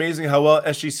actually amazing how well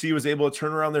SGC was able to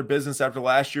turn around their business after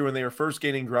last year when they were first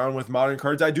gaining ground with modern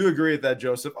cards. I do agree with that,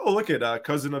 Joseph. Oh, look at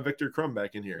cousin of Victor Crumb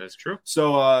back in here. That's true.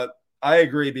 So I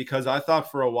agree because I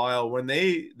thought for a while when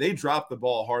they dropped the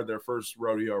ball hard their first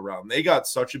rodeo round, they got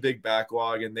such a big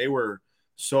backlog and they were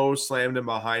so slammed in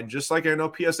behind, just like I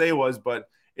know PSA was, but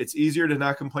it's easier to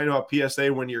not complain about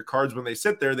PSA when your cards, when they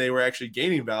sit there, they were actually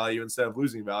gaining value instead of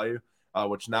losing value,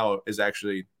 which now is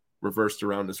actually reversed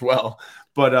around as well.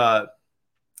 But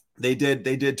they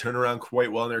did turn around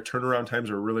quite well, and their turnaround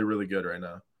times are really, really good right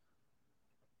now.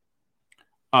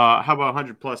 How about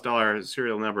 $100+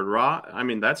 serial numbered raw? I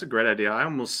mean, that's a great idea. I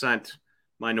almost sent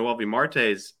my Noelvi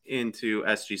Martes into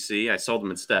SGC. I sold them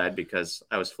instead because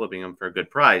I was flipping them for a good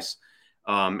price.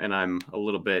 And I'm a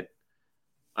little bit,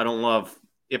 I don't love,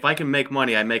 if I can make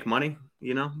money, I make money,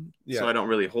 you know? Yeah. So I don't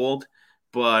really hold.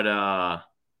 But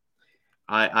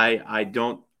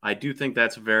I do think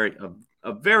that's a very,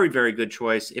 very good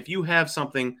choice. If you have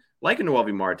something like a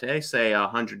Noelvi Marte, say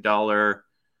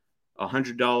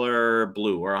 $100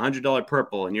 blue or $100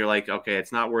 purple, and you're like, okay,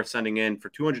 it's not worth sending in for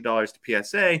 $200 to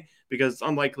PSA because it's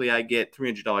unlikely I get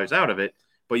 $300 out of it.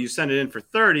 But you send it in for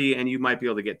 $30, and you might be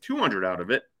able to get $200 out of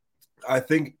it. I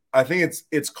think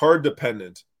it's card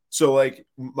dependent. So like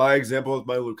my example is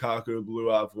my Lukaku blue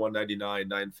of $199,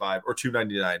 $95 or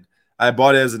 $299. I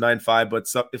bought it as a 9.5, but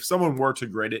if someone were to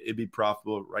grade it, it'd be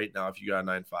profitable right now if you got a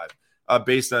 9.5,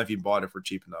 based on if you bought it for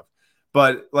cheap enough.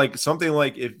 But like something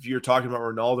like if you're talking about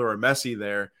Ronaldo or Messi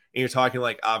there, and you're talking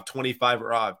like of 25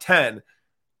 or of 10,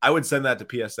 I would send that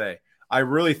to PSA. I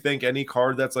really think any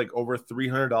card that's like over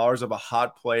 $300 of a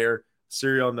hot player,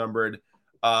 serial numbered,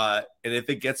 and if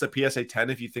it gets a PSA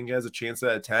 10, if you think it has a chance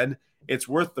at a 10, it's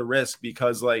worth the risk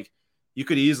because like you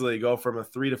could easily go from a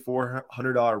 $300 to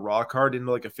 $400 raw card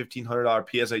into like a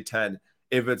 $1,500 PSA 10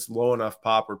 if it's low enough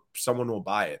pop or someone will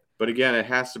buy it. But again, it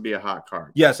has to be a hot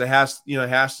card. Yes, it has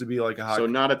to be like a hot. So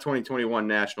not a 2021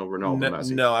 National Ronaldo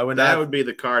Messi. No, I would. That would be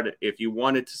the card if you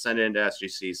wanted to send it into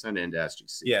SGC. Send it into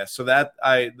SGC. Yeah, so that's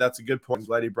a good point. I'm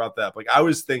glad you brought that up. Like I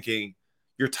was thinking,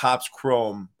 your Topps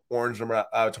Chrome orange number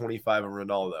 25 of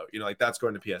Ronaldo. You know, like that's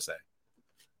going to PSA,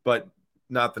 but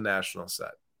not the national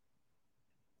set.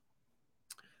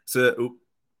 So,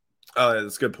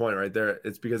 that's a good point right there.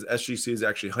 It's because SGC is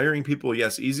actually hiring people.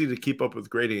 Yes, easy to keep up with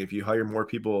grading if you hire more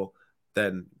people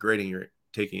than grading you're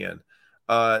taking in.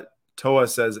 Toa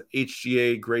says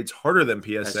HGA grades harder than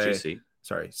PSA. SGC.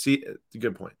 Sorry, see, it's a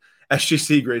good point.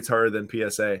 SGC grades harder than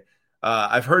PSA.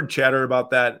 I've heard chatter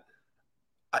about that.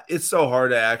 It's so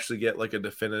hard to actually get like a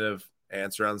definitive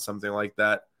answer on something like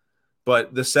that.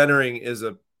 But the centering is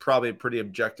probably a pretty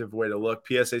objective way to look.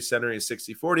 PSA centering is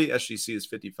 60-40. SGC is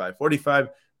 55-45.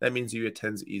 That means you get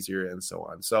 10s easier and so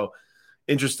on. So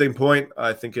interesting point.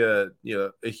 I think a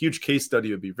huge case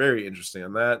study would be very interesting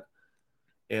on that.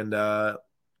 And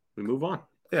we move on.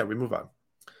 Yeah, we move on.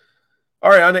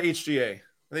 All right, on to HGA.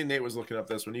 I think Nate was looking up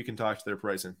this one. You can talk to their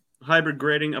pricing. Hybrid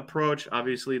grading approach.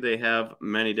 Obviously, they have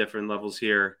many different levels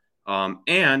here,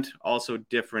 and also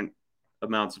different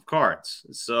amounts of cards.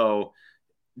 So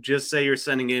just say you're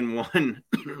sending in one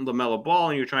LaMelo Ball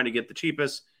and you're trying to get the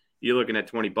cheapest, you're looking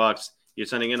at $20. You're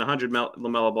sending in 100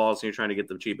 LaMelo Balls and you're trying to get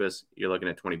the cheapest, you're looking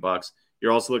at $20.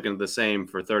 You're also looking at the same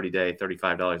for 30-day,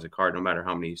 $35 a card, no matter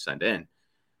how many you send in.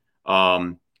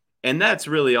 And that's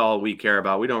really all we care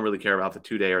about. We don't really care about the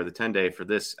 2-day or the 10-day for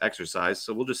this exercise.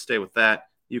 So we'll just stay with that.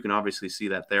 You can obviously see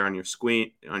that there on your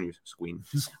screen. On your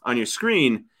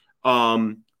screen.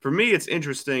 For me, it's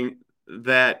interesting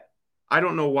that I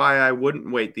don't know why I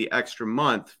wouldn't wait the extra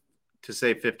month to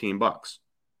save $15,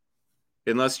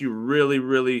 unless you really,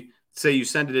 really say you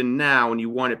send it in now and you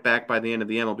want it back by the end of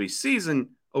the MLB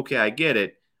season. Okay, I get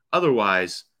it.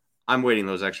 Otherwise, I'm waiting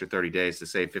those extra 30 days to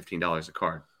save $15 a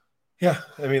card. Yeah,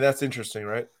 I mean that's interesting,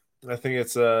 right? I think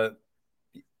it's a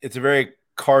very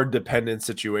card dependent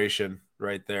situation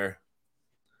right there.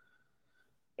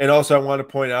 And also, I want to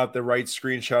point out the right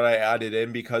screenshot I added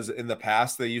in because in the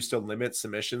past they used to limit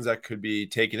submissions that could be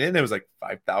taken in. It was like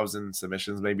 5,000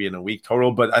 submissions maybe in a week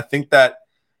total. But I think that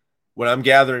what I'm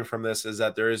gathering from this is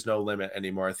that there is no limit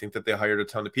anymore. I think that they hired a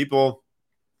ton of people.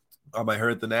 I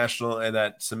heard at the National, and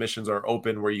that submissions are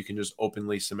open where you can just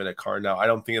openly submit a card. Now, I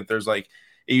don't think that there's like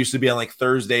it used to be on like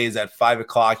Thursdays at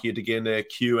 5:00. You had to get into a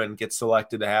queue and get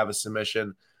selected to have a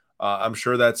submission. I'm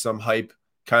sure that some hype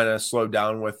kind of slowed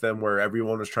down with them where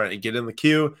everyone was trying to get in the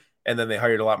queue, and then they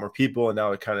hired a lot more people, and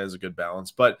now it kind of is a good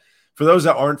balance. But for those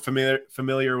that aren't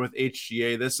familiar with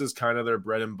HGA, this is kind of their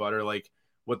bread and butter. Like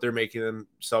what they're making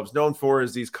themselves known for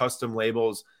is these custom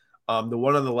labels. The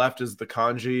one on the left is the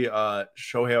kanji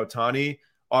Shohei Ohtani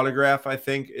autograph, I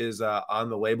think, is on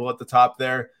the label at the top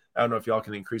there. I don't know if y'all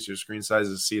can increase your screen size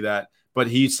to see that. But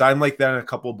he signed like that in a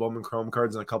couple of Bowman Chrome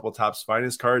cards and a couple of Topps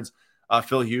Finest cards.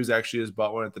 Phil Hughes actually has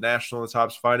bought one at the National, the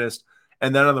Topps Finest.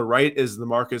 And then on the right is the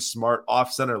Marcus Smart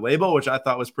off-center label, which I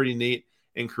thought was pretty neat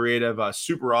and creative.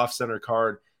 Super off-center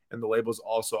card, and the label's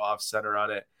also off-center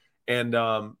on it. And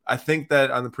I think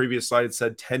that on the previous slide, it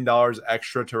said $10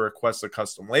 extra to request a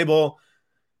custom label.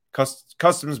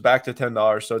 Custom's back to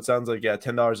 $10. So it sounds like, yeah,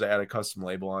 $10 to add a custom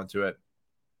label onto it.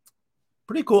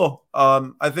 Pretty cool.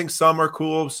 I think some are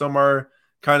cool. Some are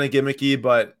kind of gimmicky,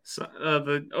 but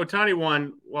the Ohtani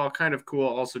one, while kind of cool,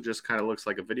 also just kind of looks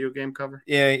like a video game cover.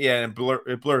 Yeah. And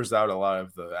it blurs out a lot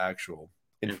of the actual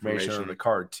information on the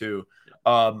card too.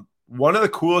 One of the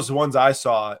coolest ones I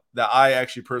saw that I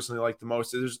actually personally like the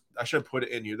most is, I should put it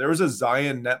in here. There was a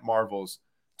Zion Net Marvels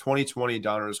 2020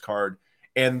 Donruss card,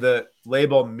 and the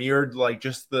label mirrored like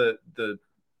just the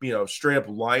straight up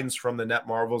lines from the Net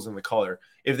Marvels and the color.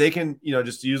 If they can,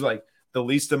 just use like the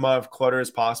least amount of clutter as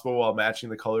possible while matching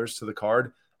the colors to the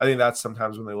card, I think that's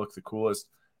sometimes when they look the coolest.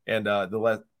 And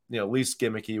the least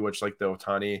gimmicky, which like the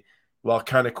Ohtani, well,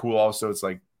 kind of cool also. It's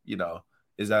like,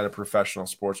 is that a professional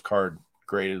sports card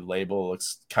graded label? It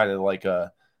looks kind of like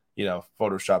a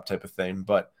Photoshop type of thing,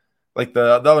 but like the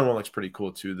other one looks pretty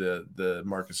cool too, the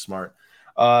Marcus Smart.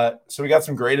 So we got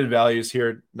some graded values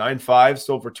here. 9.5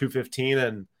 sold for $215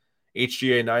 and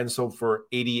HGA 9 sold for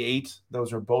 $88.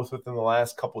 Those are both within the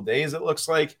last couple days, it looks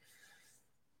like.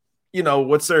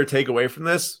 What's their takeaway from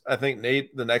this? I think,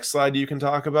 Nate, the next slide you can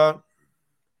talk about.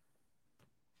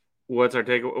 What's our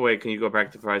takeaway? Wait, can you go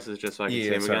back to prices just so I can see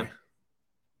them again?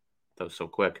 That was so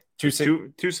quick.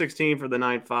 216 for the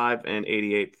 9.5 and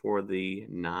 88 for the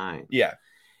 9. Yeah.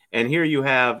 And here you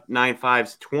have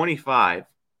 9.5's 25,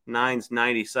 9's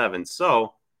 97.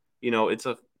 So, it's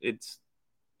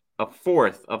a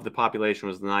fourth of the population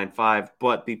was the 9.5,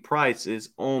 but the price is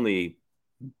only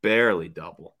barely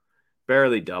double.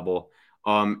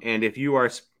 And if you are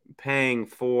paying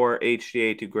for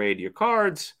HGA to grade your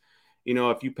cards,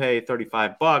 if you pay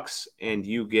 $35 and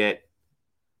you get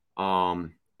a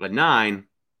 9,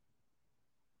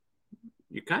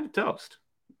 you're kind of toast.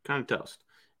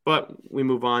 But we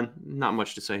move on. Not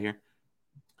much to say here.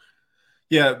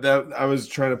 Yeah, that I was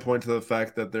trying to point to the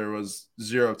fact that there was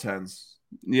 0 10s.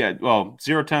 Yeah, well,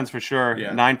 0 10s for sure.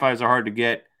 Yeah. 9.5s are hard to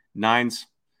get. 9s,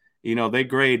 they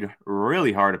grade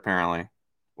really hard apparently,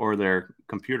 or their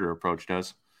computer approach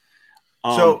does.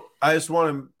 So I just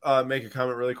want to make a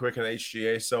comment really quick on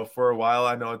HGA. So for a while,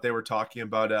 I know that they were talking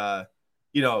about,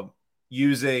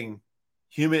 using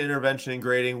human intervention and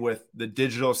grading with the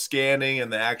digital scanning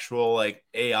and the actual like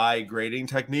AI grading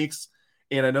techniques.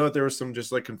 And I know that there was some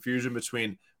just like confusion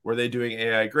between, were they doing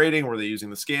AI grading? Were they using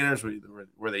the scanners?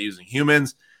 Were they using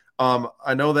humans?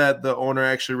 I know that the owner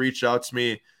actually reached out to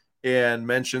me and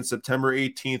mentioned September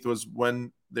 18th was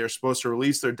when they're supposed to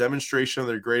release their demonstration of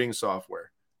their grading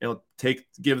software. It'll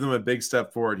give them a big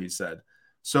step forward, he said.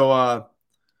 So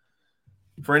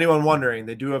for anyone wondering,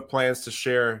 they do have plans to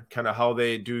share kind of how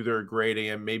they do their grading,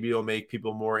 and maybe it'll make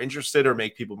people more interested or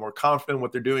make people more confident in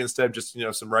what they're doing instead of just,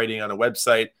 some writing on a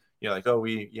website, like, oh,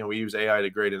 we use AI to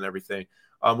grade and everything,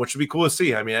 which would be cool to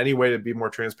see. I mean, any way to be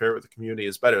more transparent with the community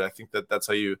is better. I think that's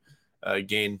how you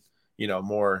gain,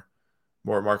 more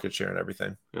market share and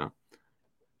everything. Yeah.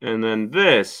 And then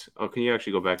this, can you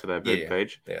actually go back to that big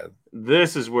page? Yeah.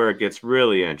 This is where it gets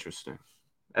really interesting,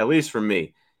 at least for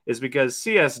me. is because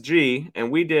CSG,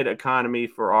 and we did economy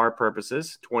for our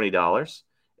purposes, $20,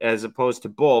 as opposed to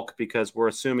bulk, because we're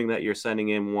assuming that you're sending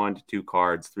in 1 to 2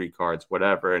 cards, 3 cards,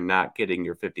 whatever, and not getting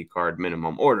your 50 card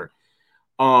minimum order.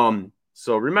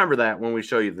 So remember that when we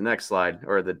show you the next slide,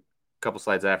 or the couple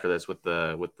slides after this with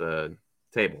the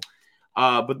table.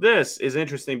 But this is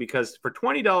interesting because for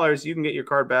 $20, you can get your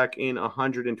card back in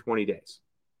 120 days,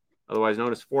 otherwise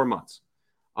known as 4 months,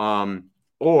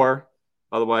 or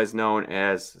otherwise known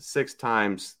as 6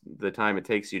 times the time it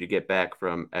takes you to get back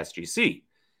from SGC.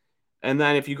 And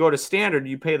then if you go to standard,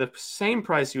 you pay the same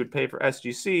price you would pay for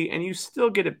SGC, and you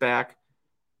still get it back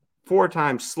 4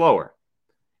 times slower.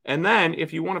 And then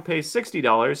if you want to pay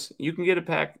 $60, you can get it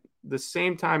back the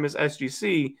same time as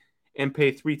SGC and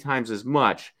pay 3 times as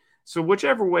much. So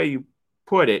whichever way you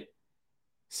put it,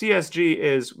 CSG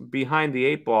is behind the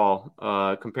 8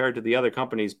 ball compared to the other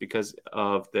companies because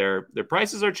of their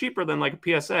prices are cheaper than like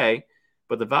a PSA,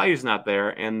 but the value's not there,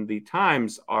 and the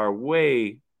times are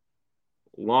way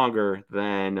longer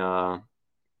than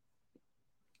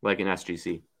like an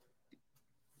SGC.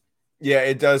 Yeah,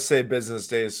 it does say business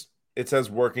days. It says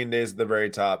working days at the very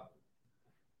top.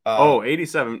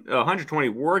 120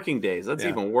 working days. That's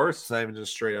even worse. It's not even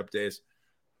just straight up days.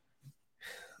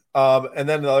 And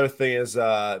then the other thing is,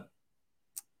 I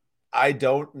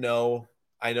don't know.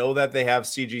 I know that they have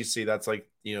CGC. That's like,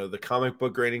 the comic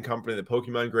book grading company, the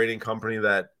Pokemon grading company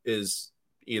that is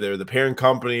either the parent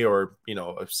company or,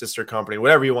 a sister company,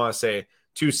 whatever you want to say,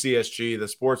 to CSG, the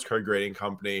sports card grading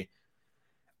company.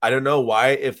 I don't know why,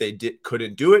 if they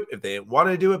couldn't do it, if they didn't want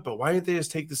to do it, but why didn't they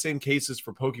just take the same cases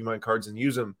for Pokemon cards and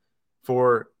use them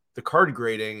for the card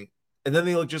grading? And then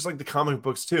they look just like the comic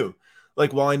books too.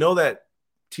 Like, while I know that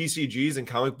TCGs and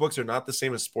comic books are not the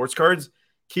same as sports cards,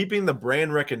 keeping the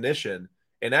brand recognition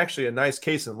and actually a nice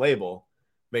case and label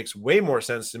makes way more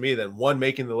sense to me than one,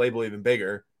 making the label even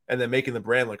bigger and then making the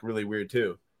brand look really weird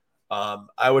too.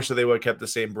 I wish that they would have kept the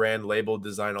same brand, label,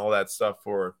 design, all that stuff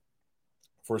for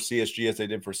CSG as they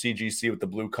did for CGC with the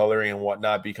blue coloring and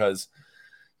whatnot, because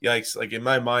yikes, like in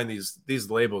my mind, these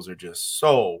labels are just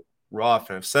so rough.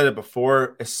 And I've said it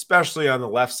before, especially on the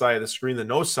left side of the screen, the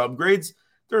no subgrades,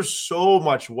 there's so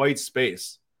much white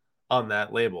space on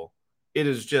that label. It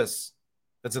is just,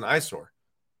 it's an eyesore.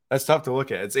 That's tough to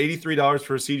look at. It's $83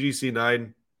 for a CGC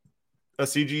 9,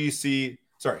 CSG.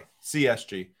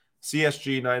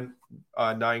 CSG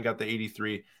 9 got the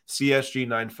 83. CSG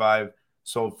 9.5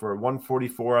 sold for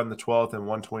 144 on the 12th and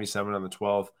 127 on the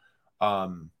 12th.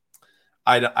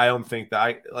 I don't think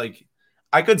that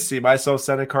I could see myself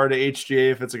send a card to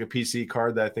HGA if it's like a PC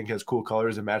card that I think has cool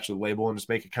colors and match the label and just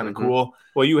make it kind of cool.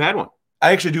 Well, you had one.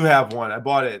 I actually do have one. I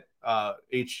bought it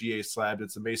HGA slabbed.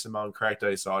 It's a Mason Mountain Cracked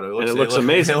Ice Auto. It looks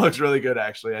amazing. It looks really good,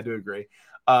 actually. I do agree.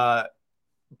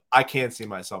 I can't see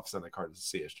myself sending a card to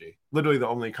CSG. Literally the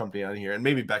only company on here, and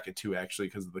maybe Beckett too, actually,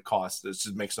 because of the cost. It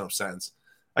just makes no sense.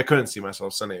 I couldn't see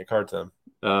myself sending a card to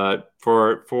them.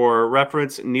 For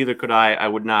reference, neither could I. I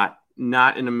would not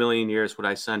in a million years would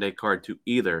I send a card to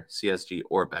either CSG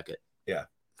or Beckett. Yeah.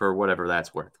 For whatever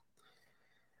that's worth.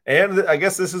 And I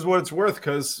guess this is what it's worth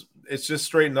because it's just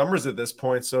straight numbers at this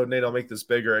point. So, Nate, I'll make this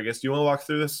bigger. I guess. Do you want to walk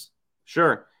through this?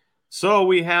 Sure. So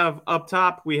we have up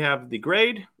top, we have the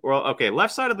grade. Well, okay,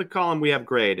 left side of the column, we have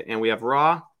grade. And we have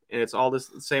raw. And it's all the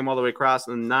same all the way across.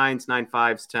 And 9s,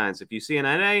 9.5s, 10s. If you see an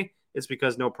NA, it's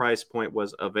because no price point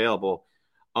was available.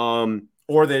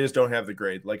 Or they just don't have the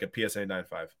grade, like a PSA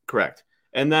 9.5. Correct.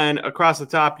 And then across the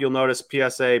top, you'll notice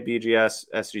PSA, BGS,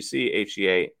 SGC,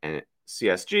 HEA, and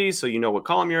CSG, so you know what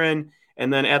column you're in.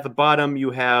 And then at the bottom,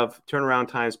 you have turnaround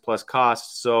times plus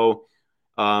cost. So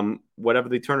whatever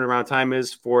the turnaround time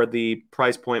is for the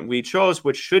price point we chose,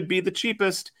 which should be the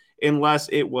cheapest unless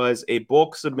it was a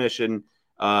bulk submission,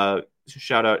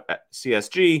 shout out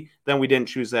CSG, then we didn't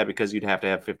choose that because you'd have to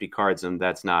have 50 cards, and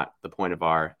that's not the point of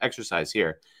our exercise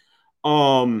here.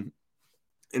 And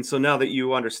so now that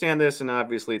you understand this, and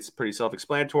obviously it's pretty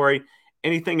self-explanatory,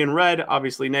 anything in red,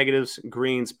 obviously negatives,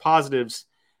 greens, positives.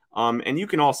 And you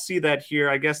can all see that here.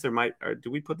 I guess there might, do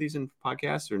we put these in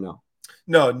podcasts or no?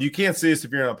 No, you can't see this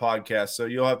if you're on a podcast, so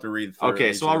you'll have to read through it.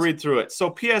 Okay, so I'll read through it.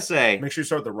 So PSA. Make sure you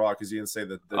start with the raw because you didn't say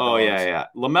that. Yeah.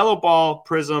 LaMelo Ball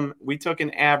Prism, we took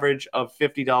an average of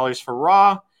 $50 for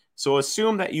raw. So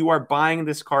assume that you are buying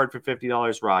this card for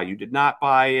 $50 raw. You did not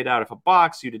buy it out of a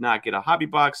box. You did not get a hobby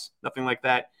box, nothing like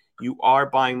that. You are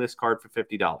buying this card for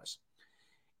 $50.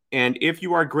 And if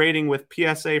you are grading with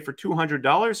PSA for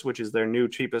 $200, which is their new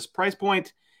cheapest price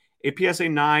point, a PSA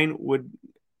 9 would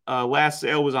last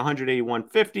sale was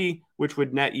 $181.50, which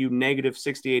would net you negative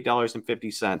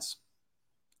 $68.50.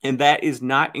 And that is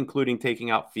not including taking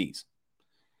out fees.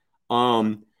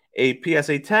 And A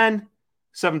PSA 10,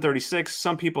 736.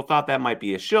 Some people thought that might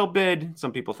be a shill bid.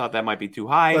 Some people thought that might be too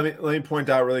high. Let me point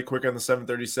out really quick on the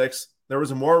 736. There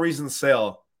was a more recent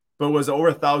sale, but it was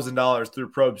over $1,000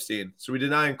 through Probstein. So we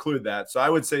did not include that. So I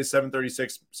would say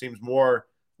 736 seems more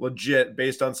legit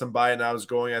based on some buy nows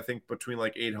going, I think, between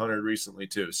like 800 recently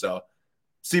too. So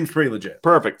seems pretty legit.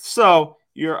 Perfect. So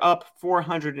you're up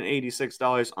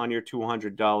 $486 on your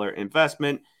 $200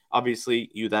 investment. Obviously,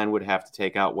 you then would have to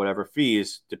take out whatever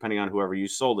fees, depending on whoever you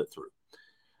sold it through.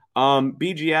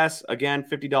 BGS, again,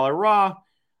 $50 raw,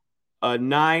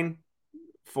 9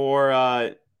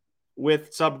 for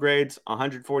with subgrades,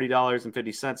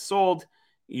 $140.50 sold.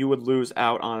 You would lose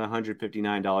out on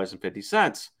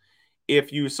 $159.50.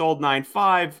 If you sold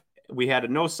 9.5, we had a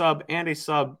no sub and a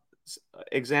sub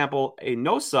example, a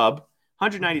no sub,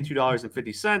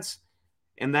 $192.50,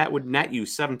 and that would net you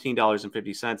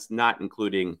 $17.50, not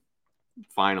including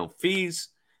final fees,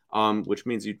 which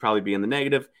means you'd probably be in the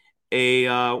negative.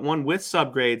 A one with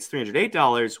subgrades,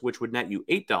 $308, which would net you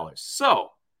 $8.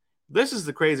 So this is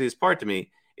the craziest part to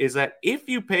me, is that if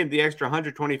you paid the extra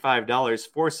 $125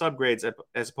 for subgrades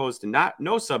as opposed to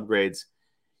no subgrades,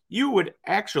 you would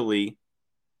actually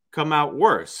come out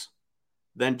worse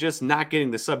than just not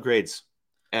getting the subgrades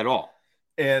at all.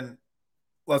 And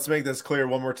let's make this clear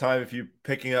one more time. If you're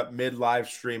picking up mid live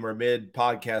stream or mid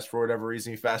podcast for whatever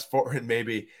reason, you fast forward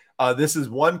maybe. This is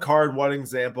one card, one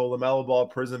example, LaMelo Ball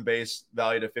Prism base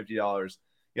valued at $50.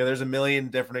 There's a million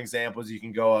different examples you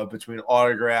can go of between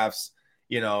autographs,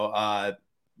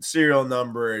 serial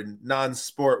number and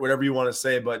non-sport, whatever you want to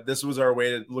say. But this was our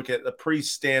way to look at a pretty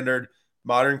standard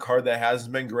modern card that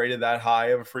hasn't been graded that high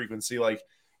of a frequency. Like,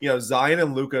 Zion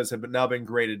and Lucas have now been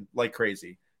graded like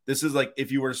crazy. This is like,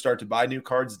 if you were to start to buy new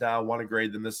cards now, want to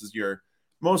grade them, this is your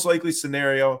most likely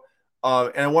scenario.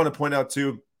 And I want to point out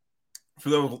too,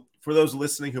 for those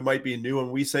listening who might be new,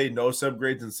 when we say no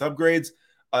subgrades and subgrades,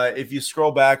 if you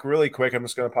scroll back really quick, I'm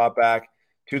just going to pop back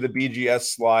to the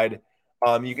BGS slide.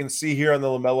 You can see here on the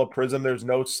LaMelo Prism, there's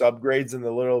no subgrades in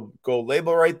the little gold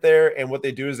label right there. And what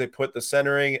they do is they put the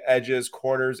centering, edges,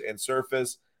 corners, and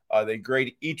surface. They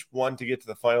grade each one to get to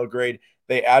the final grade.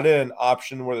 They added an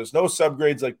option where there's no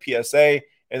subgrades like PSA,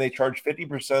 and they charge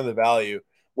 50% of the value,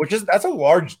 that's a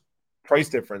large price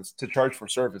difference to charge for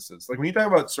services. Like when you talk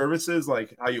about services,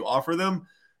 like how you offer them,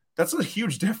 that's a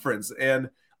huge difference. And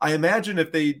I imagine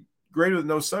if they grade with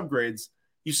no subgrades,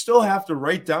 you still have to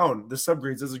write down the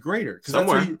subgrades as a grader, because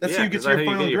that's how you get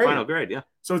to your final grade. Yeah.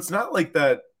 So it's not like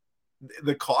that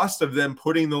the cost of them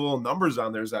putting the little numbers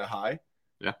on there is that high.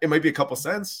 Yeah. It might be a couple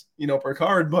cents, per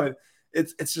card, but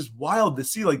it's just wild to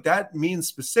see. Like that means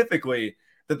specifically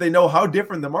that they know how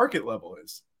different the market level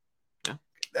is. Yeah.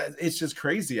 It's just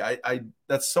crazy. I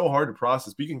that's so hard to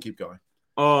process, but you can keep going.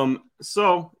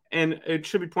 And it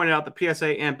should be pointed out, the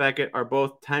PSA and Beckett are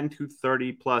both 10 to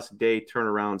 30 plus day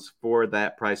turnarounds for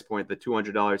that price point, the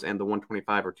 $200 and the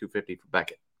 $125 or $250 for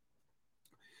Beckett.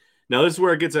 Now, this is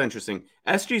where it gets interesting.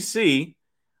 SGC,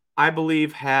 I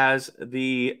believe, has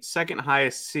the second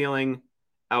highest ceiling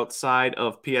outside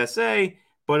of PSA,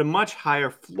 but a much higher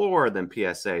floor than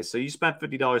PSA. So you spent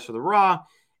 $50 for the raw,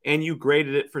 and you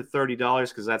graded it for $30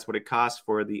 because that's what it costs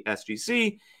for the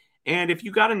SGC. And if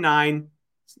you got a 9,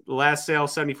 the last sale,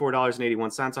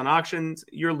 $74.81 on auctions,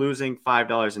 you're losing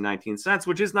 $5.19,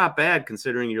 which is not bad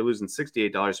considering you're losing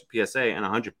 $68 for PSA and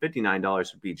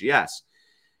 $159 for BGS.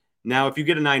 Now, if you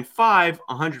get a 9.5,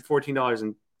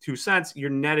 $114.02, you're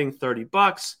netting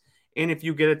 $30. And if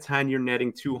you get a 10, you're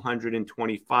netting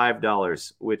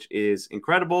 $225, which is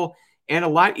incredible and a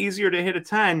lot easier to hit a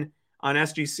 10 on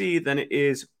SGC than it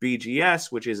is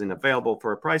BGS, which isn't available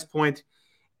for a price point.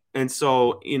 And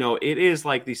so, it is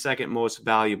like the second most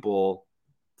valuable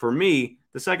for me.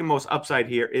 The second most upside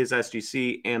here is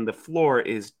SGC, and the floor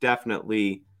is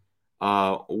definitely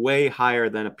way higher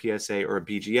than a PSA or a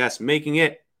BGS, making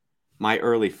it my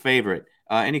early favorite.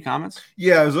 Any comments?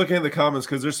 Yeah, I was looking at the comments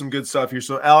because there's some good stuff here.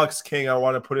 So Alex King, I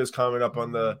want to put his comment up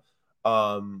on the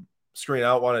screen. I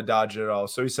don't want to dodge it at all.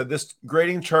 So he said this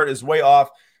grading chart is way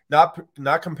off,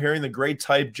 not comparing the grade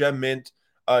type, gem mint,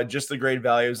 just the grade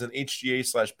values, and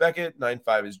HGA/Beckett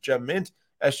 9.5 is gem mint,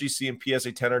 SGC and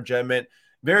PSA 10 are gem mint.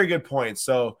 Very good point.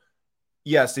 So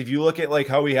yes, if you look at like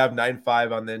how we have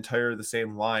 9.5 on the entire the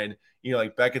same line,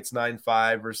 like Beckett's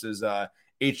 9.5 versus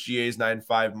HGA's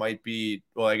 9.5 might be,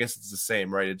 well, I guess it's the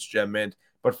same, right? It's gem mint.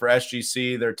 But for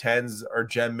SGC, their 10s are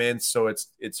gem mint, so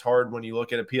it's hard when you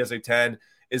look at a PSA 10.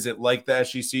 Is it like the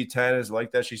SGC 10? Is it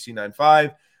like the SGC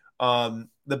 9.5?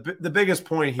 The biggest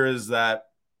point here is that,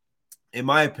 in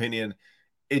my opinion,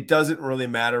 it doesn't really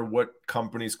matter what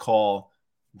companies call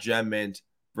gem mint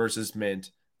versus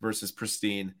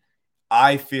pristine.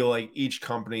 I feel like each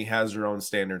company has their own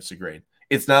standards to grade.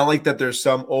 It's not like that there's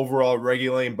some overall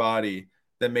regulating body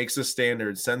that makes a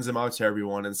standard, sends them out to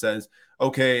everyone and says,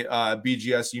 okay,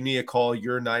 BGS, you need to call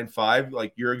your 9.5,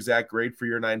 like your exact grade for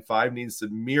your 9.5 needs to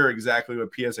mirror exactly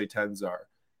what PSA 10s are.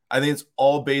 I think it's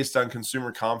all based on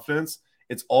consumer confidence.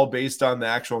 It's all based on the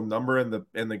actual number and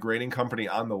the grading company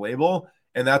on the label.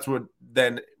 And that's what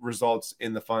then results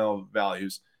in the final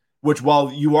values, which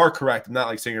while you are correct, I'm not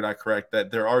like saying you're not correct,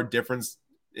 that there are differences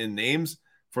in names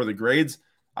for the grades.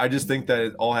 I just think that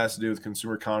it all has to do with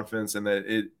consumer confidence and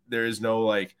that there is no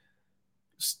like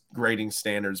grading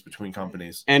standards between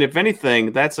companies. And if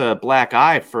anything, that's a black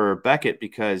eye for Beckett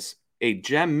because a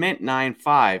Gem Mint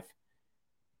 9.5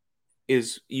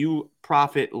 is you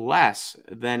profit less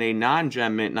than a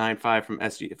non-Gem Mint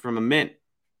 9.5 from a Mint,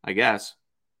 I guess,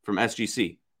 from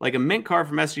SGC. Like a Mint card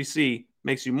from SGC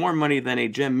makes you more money than a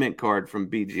Gem Mint card from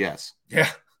BGS. Yeah.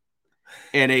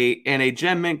 And a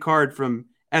Gem Mint card from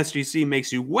SGC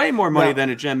makes you way more money than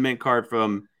a Gem Mint card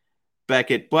from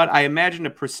Beckett. But I imagine a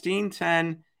pristine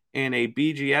 10 and a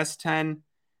BGS 10.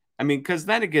 I mean, because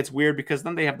then it gets weird because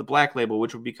then they have the black label,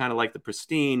 which would be kind of like the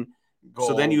pristine. Gold.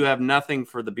 So then you have nothing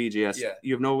for the BGS. Yeah.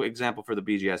 You have no example for the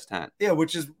BGS 10. Yeah,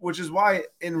 which is why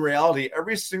in reality,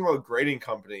 every single grading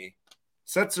company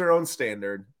sets their own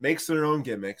standard, makes their own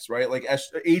gimmicks, right? Like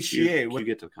HGA. You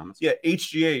get to the comments. Yeah,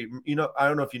 HGA, I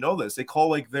don't know if you know this. They call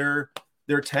like their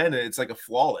 10, it's like a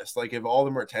flawless. Like if all of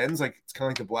them are 10s, like it's kind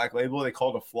of like the black label, they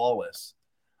call it a flawless.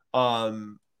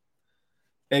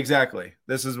 Exactly.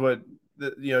 This is what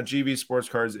GV Sports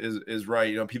Cards is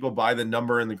right. People buy the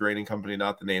number in the grading company,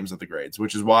 not the names of the grades,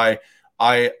 which is why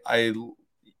there's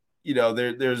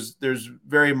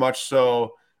very much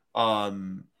so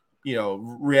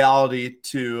reality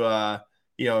to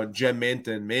Gem Mint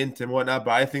and whatnot,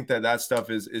 but I think that stuff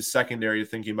is secondary to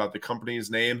thinking about the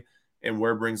company's name and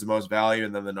where it brings the most value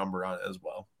and then the number on it as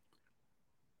well.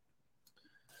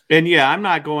 And yeah, I'm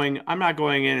not going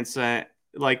in and saying,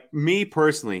 like, me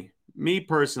personally,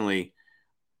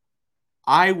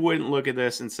 I wouldn't look at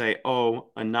this and say, oh,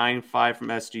 a 9.5 from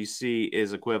SGC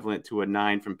is equivalent to a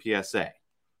 9 from PSA,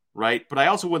 right? But I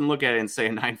also wouldn't look at it and say a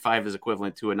 9.5 is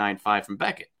equivalent to a 9.5 from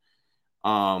Beckett,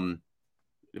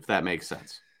 if that makes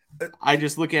sense. I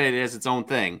just look at it as its own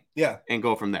thing, and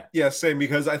go from there. Yeah, same,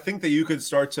 because I think that you could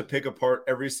start to pick apart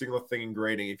every single thing in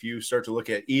grading if you start to look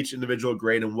at each individual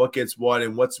grade and what gets what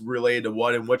and what's related to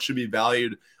what and what should be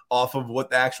valued off of what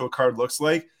the actual card looks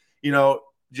like.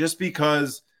 Just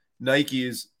because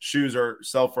Nike's shoes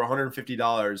sell for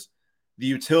 $150, the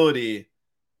utility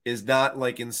is not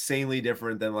like insanely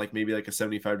different than like maybe like a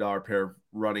 $75 pair of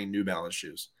running New Balance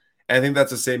shoes. And I think that's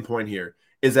the same point here,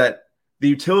 is that the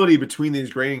utility between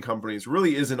these grading companies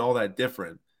really isn't all that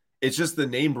different. It's just the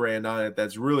name brand on it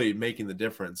that's really making the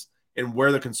difference and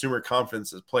where the consumer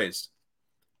confidence is placed.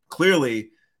 Clearly,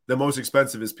 the most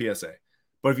expensive is PSA.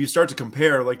 But if you start to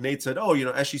compare, like Nate said,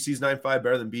 SGC's 9.5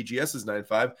 better than BGS's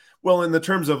 9.5. Well, in the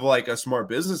terms of like a smart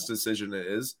business decision, it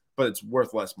is, but it's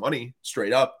worth less money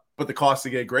straight up. But the cost to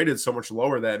get graded is so much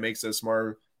lower that it makes it a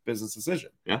smart business decision.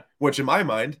 Yeah. Which in my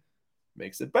mind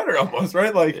makes it better almost,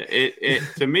 right? Like it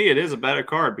to me, it is a better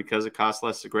card because it costs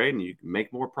less to grade and you can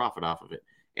make more profit off of it.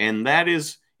 And that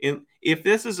is if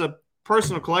this is a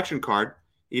personal collection card,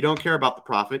 you don't care about the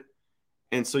profit.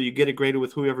 And so you get it graded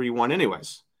with whoever you want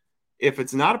anyways. If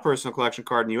it's not a personal collection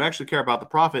card and you actually care about the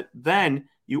profit, then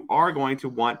you are going to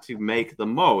want to make the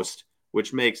most,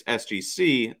 which makes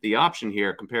SGC the option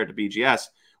here compared to BGS,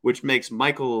 which makes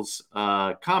Michael's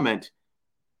comment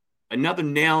another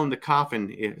nail in the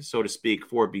coffin, so to speak,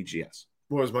 for BGS.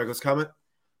 What was Michael's comment?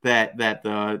 That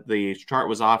the chart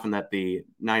was off and that the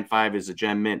 9.5 is a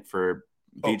Gem Mint for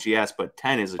BGS, but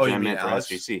 10 is a Gem Mint for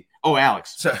SGC. Oh,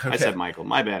 Alex. Okay. I said Michael.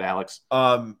 My bad, Alex.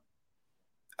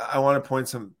 I want to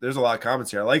point there's a lot of comments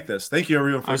here. I like this. Thank you,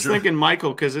 everyone. I was thinking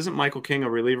Michael, because isn't Michael King a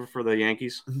reliever for the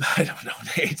Yankees? I don't know,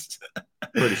 Nate.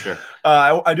 Pretty sure.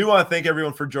 I do want to thank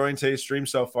everyone for joining today's stream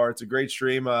so far. It's a great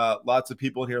stream. Lots of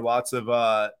people in here, lots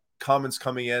of comments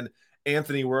coming in.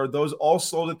 Anthony, were those all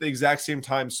sold at the exact same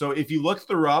time? So if you look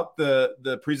throughout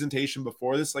the presentation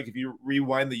before this, like if you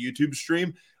rewind the YouTube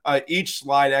stream, each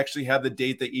slide actually had the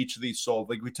date that each of these sold.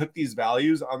 Like we took these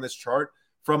values on this chart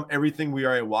from everything we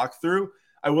already walked through.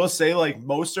 I will say, like,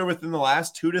 most are within the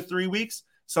last 2 to 3 weeks.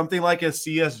 Something like a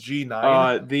CSG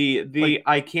 9.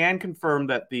 I can confirm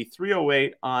that the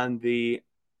 308 on the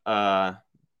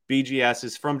BGS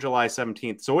is from July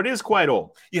 17th, so it is quite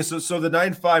old. Yeah, so the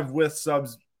 9.5 with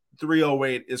subs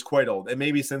 308 is quite old, and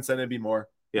maybe since then it'd be more,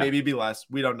 maybe it'd be less.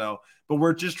 We don't know, but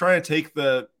we're just trying to take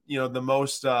the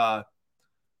most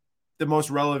the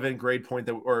most relevant grade point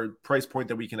that or price point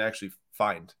that we can actually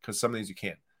find, because some of these you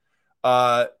can't.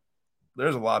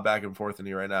 There's a lot back and forth in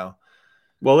here right now.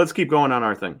 Well, let's keep going on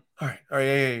our thing. All right.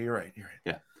 Yeah, you're right.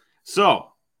 Yeah.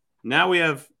 So now we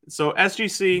have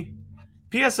SGC,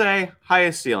 PSA,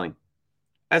 highest ceiling.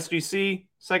 SGC,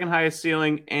 second highest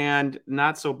ceiling, and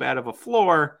not so bad of a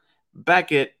floor.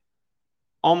 Beckett,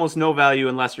 almost no value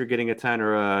unless you're getting a 10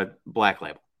 or a black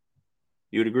label.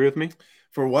 You would agree with me?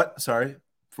 For what? Sorry.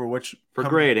 For which? For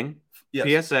grading.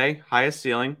 Yes. PSA, highest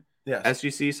ceiling. Yes.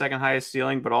 SGC, second highest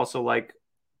ceiling, but also like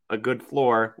a good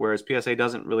floor, whereas PSA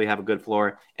doesn't really have a good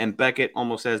floor. And Beckett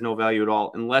almost has no value at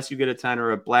all unless you get a 10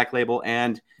 or a black label.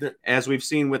 And as we've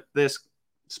seen with this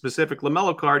specific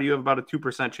LaMelo card, you have about a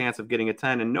 2% chance of getting a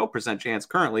 10 and no percent chance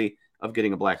currently of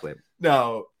getting a black label.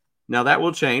 Now that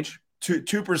will change.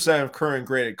 2% of current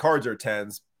graded cards are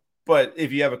 10s, but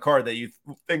if you have a card that you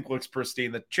think looks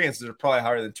pristine, the chances are probably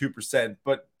higher than 2%.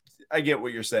 But I get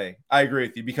what you're saying. I agree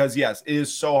with you, because yes, it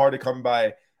is so hard to come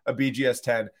by a BGS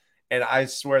 10, and I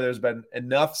swear there's been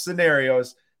enough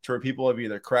scenarios to where people have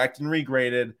either cracked and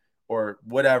regraded or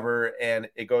whatever, and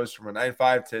it goes from a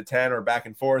 9.5 to a 10 or back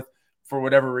and forth for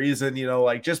whatever reason.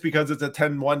 Like just because it's a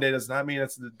 10 one day does not mean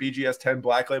it's the BGS 10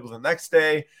 black label the next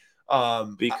day.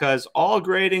 Because all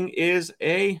grading is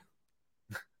a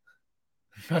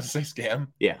not to say scam.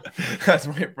 Yeah. That's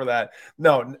wait for that.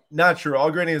 No, not true.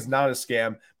 All grading is not a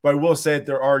scam, but I will say that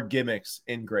there are gimmicks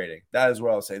in grading. That is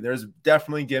what I'll say. There's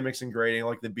definitely gimmicks in grading,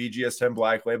 like the BGS 10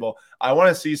 black label. I want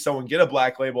to see someone get a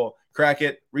black label, crack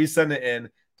it, resend it in.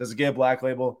 Does it get a black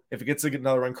label? If it gets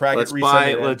another one, crack it, resend it in.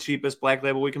 Let's buy the cheapest black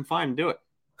label we can find and do it.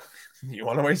 You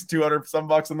want to waste 200 some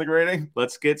bucks on the grading?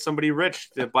 Let's get somebody rich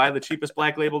to buy the cheapest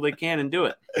black label they can and do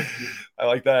it. I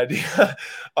like that idea.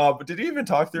 But did you even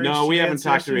talk through? No, we haven't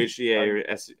talked through HGA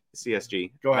or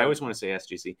CSG. Go ahead. I always want to say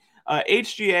SGC.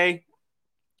 HGA,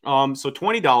 so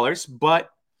 $20,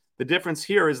 but the difference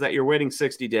here is that you're waiting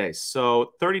 60 days.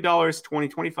 So $30,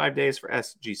 25 days for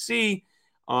SGC,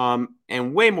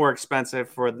 and way more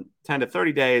expensive for 10 to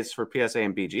 30 days for PSA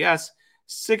and BGS.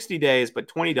 60 days, but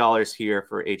 $20 here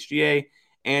for HGA.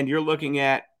 And you're looking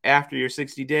at, after your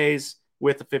 60 days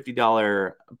with a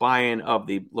 $50 buy-in of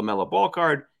the LaMelo Ball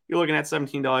card, you're looking at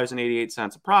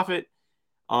 $17.88 a profit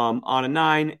on a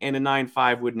 9, and a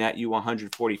 9.5 would net you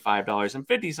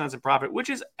 $145.50 in profit, which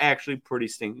is actually pretty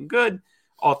stinking good,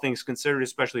 all things considered,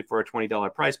 especially for a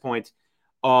 $20 price point.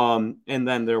 And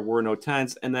then there were no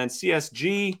 10s. And then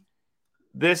CSG,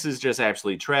 this is just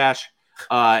absolutely trash.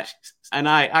 And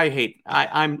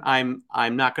I'm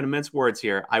not going to mince words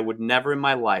here. I would never in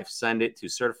my life send it to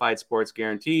Certified Sports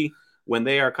Guarantee when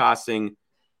they are costing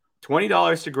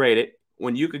 $20 to grade it,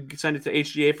 when you could send it to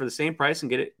HGA for the same price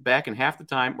and get it back in half the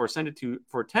time, or send it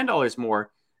for $10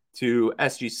 more to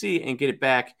SGC and get it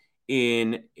back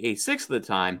in a sixth of the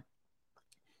time.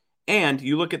 And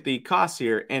you look at the costs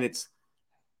here, and it's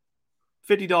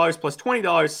 $50 plus $20,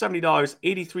 $70,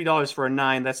 $83 for a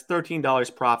 9. That's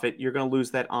 $13 profit. You're going to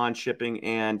lose that on shipping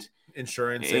and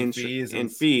insurance and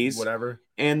fees, whatever.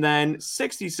 And then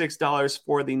 $66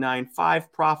 for the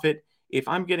 9.5 profit. If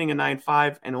I'm getting a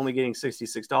 9.5 and only getting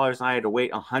 $66, and I had to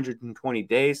wait 120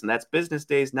 days, and that's business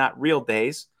days, not real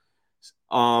days,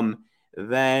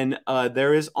 then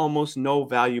there is almost no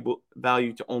value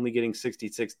to only getting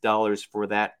 $66 for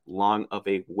that long of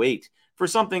a wait for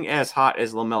something as hot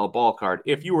as LaMelo Ball card.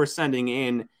 If you were sending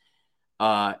in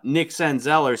Nick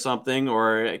Senzel or something,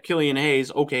 or Killian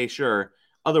Hayes, okay, sure.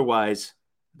 Otherwise,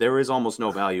 there is almost no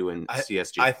value in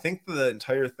CSG. I think the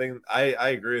entire thing, I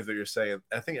agree with what you're saying.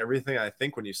 I think everything I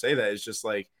think when you say that is just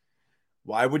like,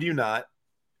 why would you not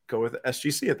go with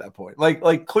SGC at that point?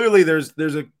 Like clearly there's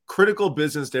a critical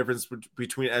business difference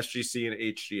between SGC and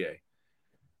HGA.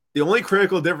 The only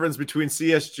critical difference between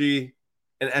CSG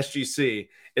and SGC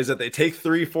is that they take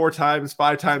 3, 4 times,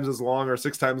 5 times as long, or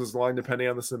 6 times as long, depending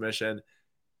on the submission,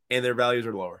 and their values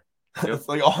are lower. Yep. That's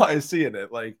like all I see in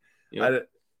it. Like, yep.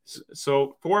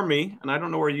 So for me, and I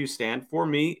don't know where you stand, for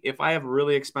me, if I have a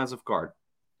really expensive card,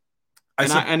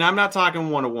 and I'm not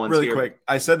talking one-on-ones really here. Quick,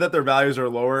 I said that their values are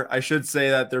lower. I should say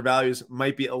that their values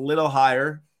might be a little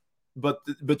higher, but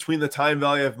between the time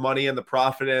value of money and the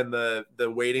profit and the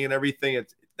waiting and everything,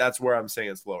 that's where I'm saying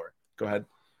it's lower. Go ahead.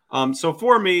 So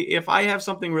for me, if I have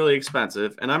something really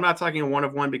expensive, and I'm not talking a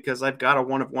one-of-one because I've got a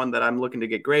one-of-one that I'm looking to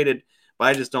get graded, but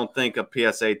I just don't think a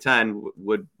PSA 10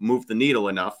 would move the needle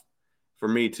enough for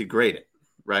me to grade it,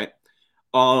 right?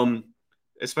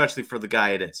 Especially for the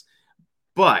guy it is.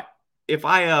 But if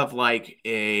I have like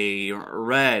a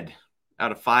red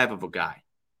out of 5 of a guy,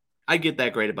 I get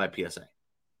that graded by PSA,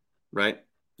 right?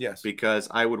 Yes. Because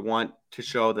I would want to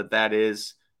show that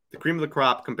is the cream of the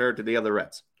crop compared to the other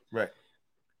reds. Right.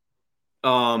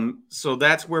 So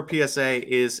that's where PSA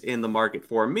is in the market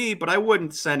for me, but I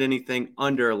wouldn't send anything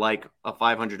under like a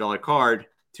 $500 card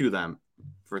to them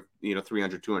for,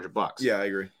 300, $200. Yeah, I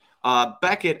agree.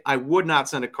 Beckett, I would not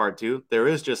send a card to. There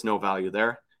is just no value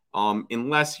there.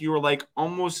 Unless you were like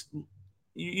almost,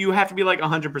 you have to be like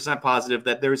 100% positive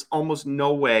that there's almost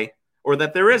no way, or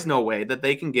that there is no way that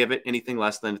they can give it anything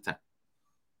less than a 10.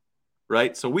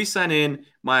 Right? So we sent in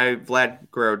my Vlad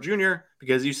Guerrero Jr.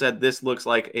 because you said this looks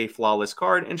like a flawless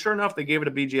card. And sure enough, they gave it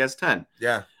a BGS 10.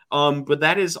 Yeah. But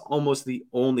that is almost the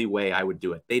only way I would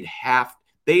do it. They'd have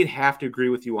to agree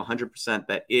with you 100%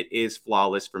 that it is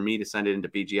flawless for me to send it into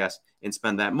BGS and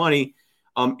spend that money.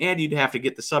 And you'd have to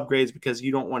get the subgrades because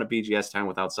you don't want a BGS 10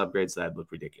 without subgrades. That'd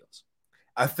look ridiculous.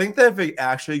 I think that if it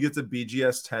actually gets a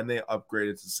BGS 10, they upgrade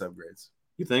it to subgrades.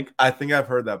 You think? I think I've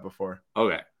heard that before.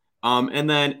 Okay. And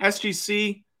then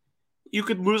SGC, you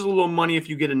could lose a little money if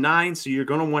you get a 9, so you're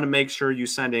going to want to make sure you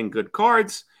send in good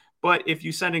cards. But if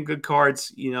you send in good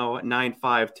cards, 9,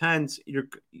 5, 10s,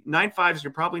 9 5s,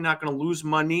 you're probably not going to lose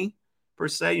money per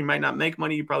se. You might not make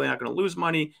money. You're probably not going to lose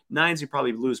money. 9s, you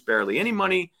probably lose barely any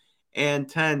money. And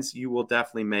 10s, you will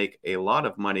definitely make a lot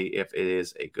of money if it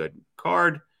is a good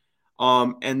card.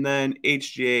 And then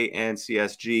HGA and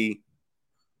CSG,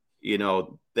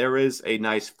 there is a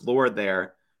nice floor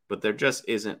there, but there just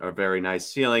isn't a very nice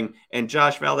ceiling. And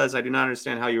Josh Valdez, I do not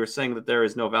understand how you were saying that there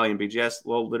is no value in BGS.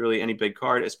 Well, literally any big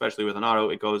card, especially with an auto,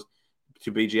 it goes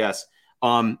to BGS.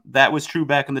 That was true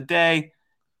back in the day.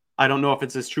 I don't know if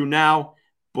it's as true now,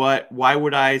 but why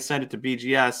would I send it to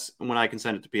BGS when I can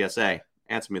send it to PSA?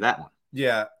 Answer me that one.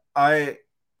 Yeah,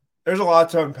 there's a lot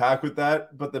to unpack with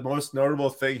that, but the most notable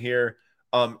thing here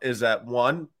is that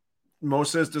one,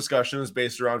 most of this discussion is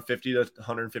based around $50 to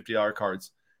 $150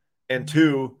 cards. And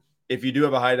two, if you do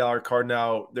have a high dollar card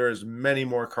now, there's many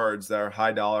more cards that are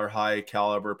high dollar, high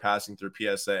caliber passing through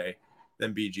PSA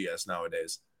than BGS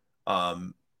nowadays.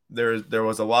 There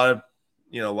was a lot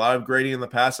of grading in the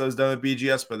past that was done with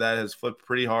BGS, but that has flipped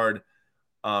pretty hard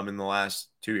in the last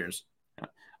 2 years.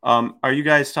 Are you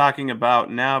guys talking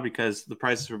about now because the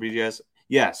prices for BGS?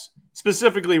 Yes,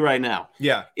 specifically right now.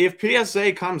 Yeah. If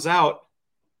PSA comes out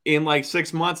in like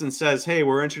 6 months and says, hey,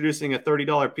 we're introducing a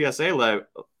 $30 PSA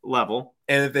level.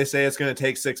 And if they say it's going to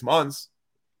take 6 months,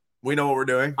 we know what we're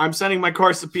doing. I'm sending my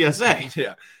cards to PSA.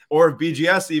 Yeah. Or if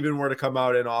BGS even were to come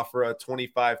out and offer a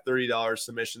 $25, $30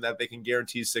 submission that they can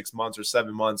guarantee 6 months or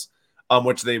 7 months,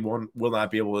 which they will not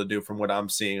be able to do from what I'm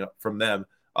seeing from them.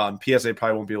 PSA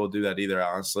probably won't be able to do that either,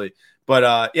 honestly.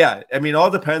 But yeah, I mean, all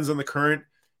depends on the current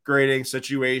grading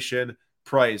situation,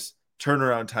 price,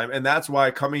 turnaround time. And that's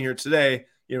why coming here today,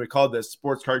 we called this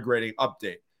sports card grading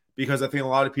update, because I think a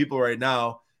lot of people right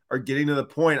now are getting to the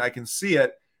point, I can see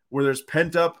it, where there's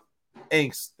pent up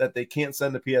angst that they can't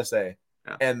send to PSA.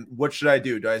 Yeah. And what should I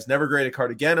do? Do I just never grade a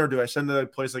card again, or do I send to a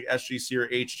place like SGC or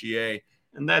HGA?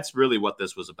 And that's really what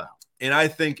this was about. And I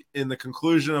think in the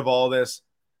conclusion of all this,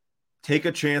 take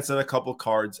a chance on a couple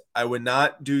cards. I would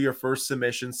not do your first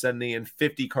submission sending in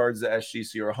 50 cards to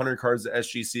SGC or 100 cards to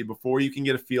SGC before you can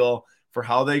get a feel for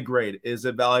how they grade. Is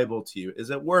it valuable to you? Is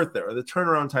it worth it? Or the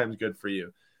turnaround time is good for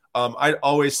you? I'd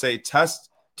always say test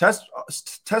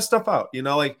stuff out.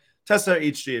 Test out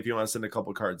HG if you want to send a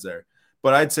couple cards there.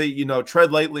 But I'd say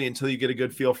tread lightly until you get a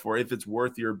good feel for if it's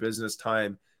worth your business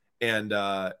time and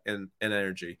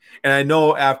energy. And I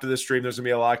know after the stream, there's gonna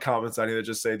be a lot of comments on here that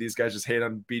just say these guys just hate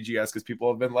on BGS because people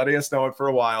have been letting us know it for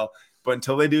a while. But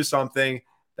until they do something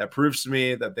that proves to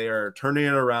me that they are turning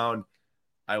it around,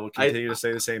 I will continue to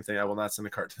say the same thing. I will not send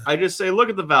a card to them. I just say, look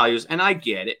at the values. And I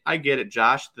get it,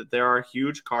 Josh, that there are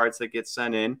huge cards that get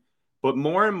sent in. But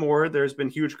more and more, there's been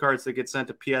huge cards that get sent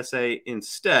to PSA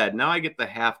instead. Now I get the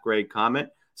half grade comment.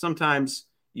 Sometimes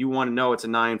you want to know it's a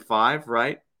 9.5,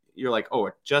 right? You're like, oh,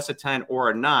 just a 10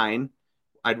 or a 9.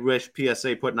 I'd wish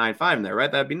PSA put 9.5 in there,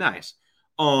 right? That'd be nice.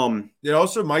 It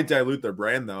also might dilute their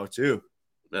brand, though, too.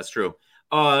 That's true.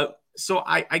 So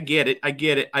I get it.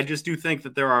 I just do think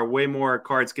that there are way more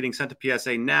cards getting sent to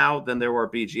PSA now than there were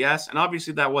BGS. And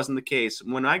obviously that wasn't the case.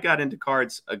 When I got into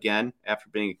cards again after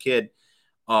being a kid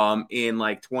in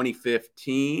like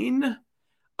 2015,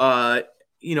 we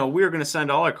were going to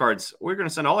send all our cards. We were going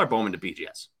to send all our Bowman to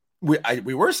BGS. I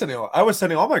was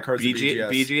sending all my cards to BGS.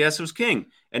 BGS was king.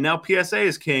 And now PSA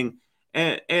is king.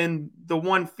 And the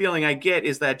one feeling I get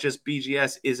is that just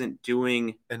BGS isn't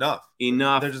doing enough.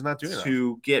 They're just not doing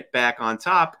to get back on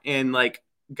top. And like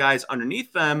guys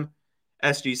underneath them,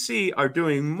 SGC, are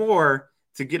doing more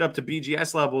to get up to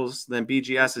BGS levels than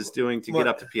BGS is doing to get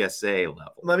up to PSA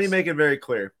levels. Let me make it very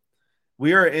clear.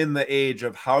 We are in the age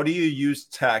of how do you use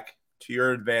tech to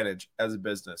your advantage as a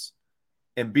business?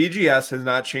 And BGS has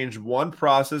not changed one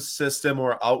process, system,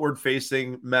 or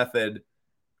outward-facing method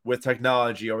with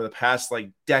technology over the past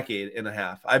like decade and a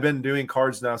half. I've been doing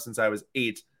cards now since I was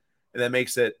 8, and that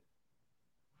makes it,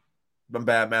 I'm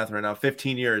bad at math right now,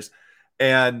 15 years.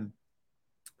 And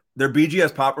their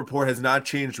BGS pop report has not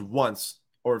changed once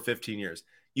over 15 years.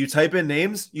 You type in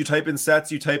names, you type in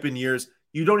sets, you type in years,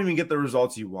 you don't even get the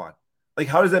results you want. Like,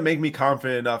 how does that make me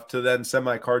confident enough to then send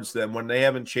my cards to them when they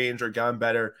haven't changed or gone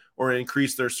better or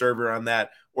increased their server on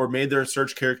that or made their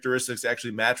search characteristics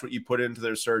actually match what you put into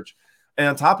their search? And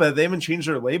on top of that, they haven't changed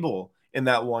their label in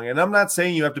that long. And I'm not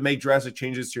saying you have to make drastic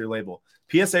changes to your label.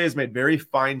 PSA has made very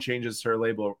fine changes to their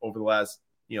label over the last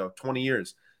 20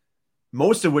 years,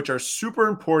 most of which are super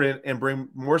important and bring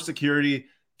more security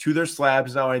to their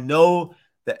slabs. Now, I know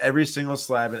that every single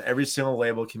slab and every single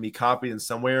label can be copied in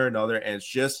some way or another, and it's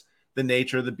just the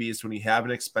nature of the beast when you have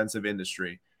an expensive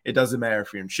industry. It doesn't matter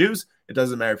if you're in shoes. It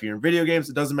doesn't matter if you're in video games.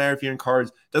 It doesn't matter if you're in cards.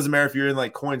 It doesn't matter if you're in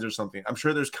like coins or something. I'm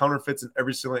sure there's counterfeits in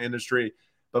every single industry,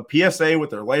 but PSA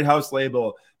with their Lighthouse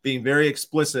label being very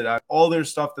explicit on all their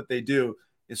stuff that they do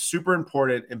is super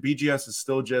important, and BGS is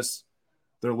still just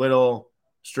their little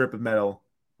strip of metal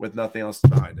with nothing else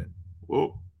behind it.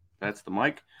 Whoa, that's the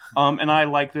mic. And I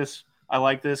like this. I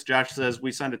like this. Josh says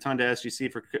we send a ton to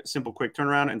SGC for simple, quick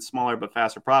turnaround and smaller but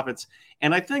faster profits.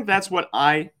 And I think that's what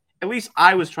I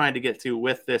was trying to get to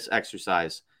with this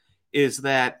exercise, is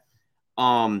that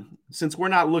since we're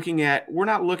not looking at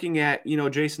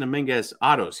Jason Dominguez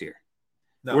autos here.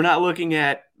 No. We're not looking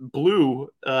at blue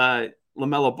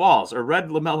LaMelo balls or red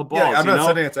LaMelo balls. Yeah, I'm not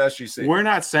sending it to SGC. We're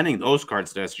not sending those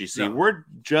cards to SGC. No. We're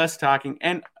just talking,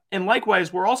 and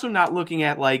likewise, we're also not looking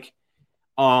at like.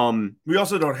 We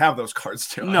also don't have those cards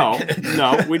too. No,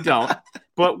 we don't.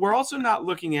 But we're also not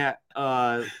looking at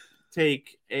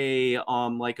take a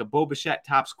like a Bo Bichette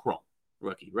Topps Chrome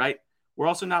rookie, right? We're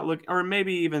also not looking, or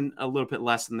maybe even a little bit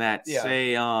less than that. Yeah.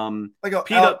 Say like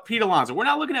Pete Alonso. We're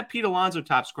not looking at Pete Alonso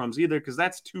Topps Chromes either, because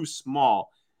that's too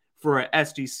small for a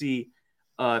SGC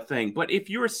thing. But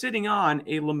if you're sitting on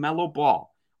a LaMelo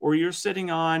Ball, or you're sitting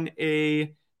on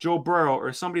a Joe Burrow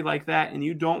or somebody like that, and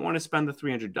you don't want to spend the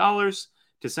 $300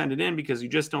 to send it in because you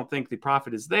just don't think the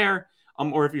profit is there,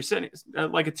 or if you're sitting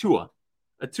like a Tua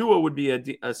would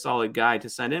be a solid guy to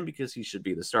send in because he should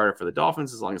be the starter for the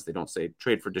Dolphins as long as they don't say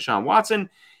trade for Deshaun Watson.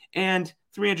 And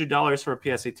 $300 for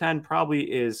a PSA 10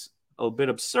 probably is a bit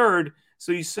absurd.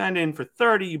 So you send in for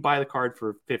 30, you buy the card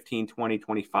for 15, 20,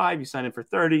 25, you send in for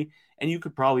 30, and you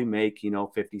could probably make,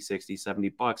 50, 60, 70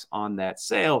 bucks on that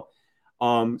sale.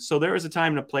 So there is a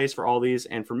time and a place for all these.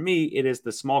 And for me, it is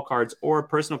the small cards or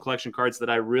personal collection cards that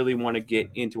I really want to get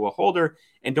into a holder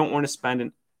and don't want to spend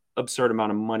an absurd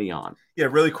amount of money on. Yeah,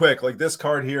 really quick. Like this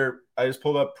card here, I just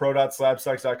pulled up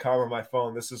pro.slabstocks.com on my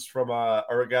phone. This is from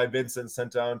our guy Vincent,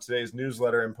 sent down today's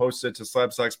newsletter and posted to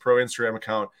Slabstocks Pro Instagram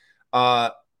account.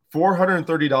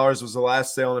 $430 was the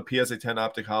last sale on the PSA 10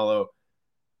 Optic Holo.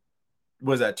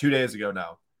 Was that 2 days ago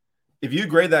now? If you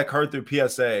grade that card through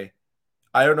PSA,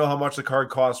 I don't know how much the card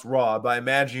costs raw, but I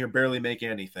imagine you're barely making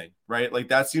anything, right? Like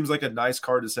that seems like a nice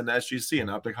card to send to SGC, an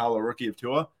Optic Holo rookie of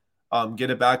Tua. Get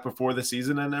it back before the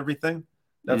season and everything.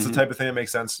 That's the type of thing that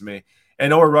makes sense to me. I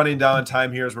know we're running down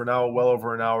time here as we're now well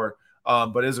over an hour,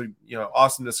 but it is a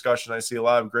awesome discussion. I see a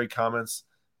lot of great comments.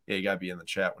 Yeah, you got to be in the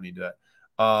chat when you do that.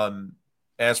 And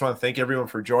I just want to thank everyone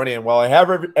for joining. And while I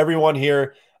have everyone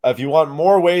here, if you want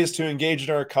more ways to engage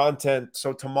in our content,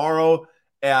 so tomorrow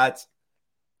at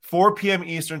 4 p.m.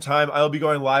 Eastern time, I'll be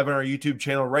going live on our YouTube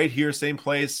channel right here, same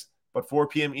place, but 4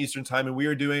 p.m. Eastern time. And we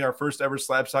are doing our first ever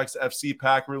Slabstocks FC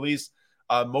pack release.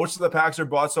 Most of the packs are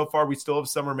bought so far. We still have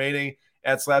some remaining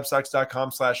at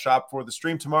slabstocks.com/shop for the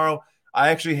stream tomorrow. I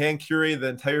actually hand curated the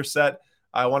entire set.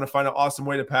 I want to find an awesome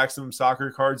way to pack some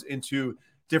soccer cards into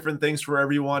different things for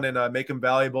everyone and make them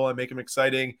valuable and make them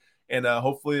exciting. And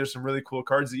hopefully there's some really cool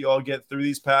cards that you all get through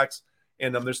these packs.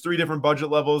 And there's 3 different budget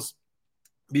levels.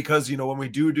 Because, when we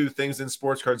do things in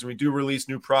sports cards, when we do release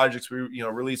new projects, we,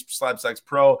 release Slabstocks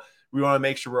Pro, we want to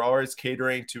make sure we're always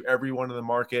catering to everyone in the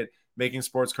market, making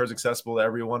sports cards accessible to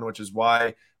everyone, which is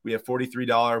why we have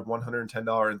 $43,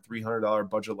 $110, and $300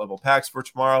 budget level packs for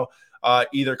tomorrow.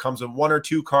 Either comes with 1 or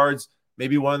 2 cards,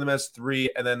 maybe one of them has 3,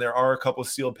 and then there are a couple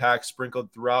sealed packs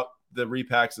sprinkled throughout the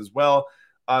repacks as well.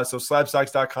 So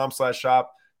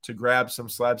slabstocks.com/shop to grab some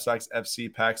Slabstocks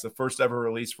FC packs, the first ever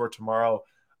release for tomorrow.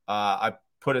 I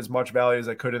put as much value as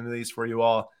I could into these for you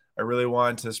all. I really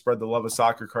wanted to spread the love of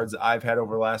soccer cards that I've had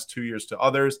over the last 2 years to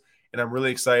others, and I'm really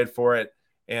excited for it.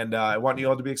 And I want you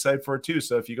all to be excited for it too.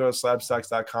 So if you go to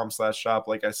slabstocks.com/shop,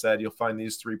 like I said, you'll find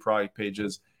these 3 product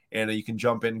pages, and you can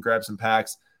jump in and grab some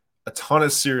packs. a ton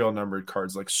of serial numbered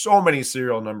cards. Like so many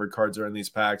serial numbered cards are in these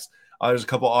packs. There's a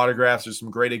couple autographs. There's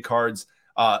some graded cards.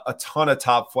 A ton of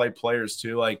top flight players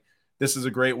too. Like this is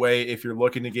a great way if you're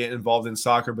looking to get involved in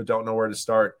soccer but don't know where to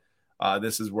start.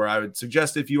 This is where I would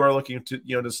suggest if you are looking to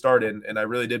to start in. And I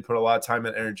really did put a lot of time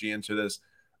and energy into this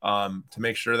to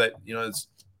make sure that it's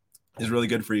really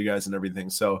good for you guys and everything.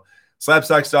 So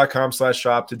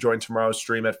slabstocks.com/shop to join tomorrow's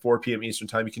stream at 4 p.m. Eastern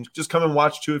time. You can just come and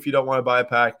watch too if you don't want to buy a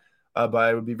pack. But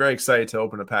I would be very excited to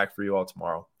open a pack for you all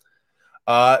tomorrow.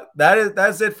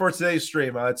 That's it for today's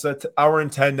stream. It's an hour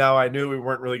and 10 now. I knew we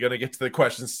weren't really going to get to the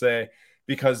questions today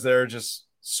because there are just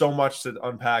so much to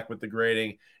unpack with the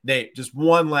grading. Nate, just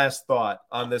one last thought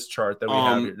on this chart that we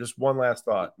have here. Just one last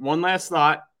thought. One last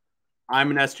thought.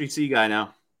 I'm an SGC guy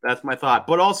now. That's my thought.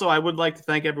 But also, I would like to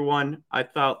thank everyone. I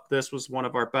thought this was one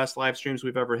of our best live streams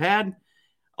we've ever had.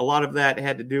 A lot of that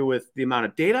had to do with the amount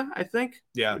of data, I think,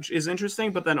 which is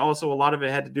interesting. But then also a lot of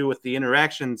it had to do with the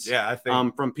interactions I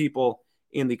think. From people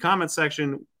in the comment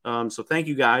section. So thank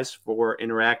you guys for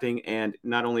interacting, and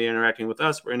not only interacting with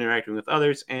us, but interacting with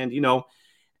others, and,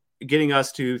 getting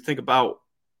us to think about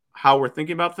how we're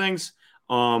thinking about things.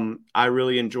 I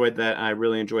really enjoyed that. I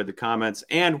really enjoyed the comments.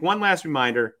 And one last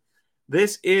reminder,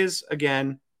 this is,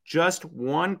 again, just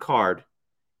one card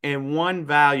and one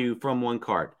value from one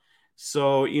card.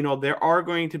 So, there are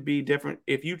going to be different,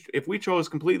 if we chose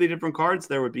completely different cards,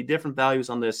 there would be different values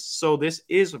on this. So this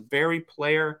is very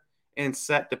player and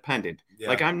set dependent. Yeah.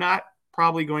 Like I'm not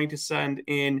probably going to send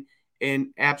in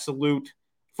an absolute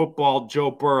football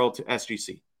Joe Burrow to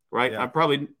SGC, right? Yeah. I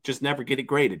probably just never get it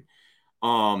graded.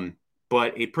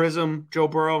 But a Prism Joe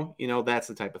Burrow, that's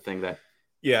the type of thing that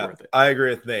worth it. I agree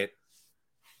with Nate.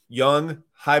 Young,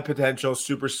 high potential,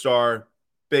 superstar,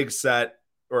 big set,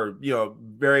 or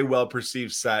very well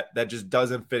perceived set that just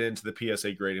doesn't fit into the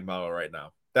PSA grading model right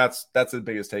now. That's the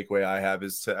biggest takeaway I have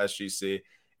is to SGC.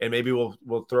 And maybe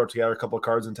we'll throw together a couple of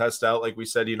cards and test out. Like we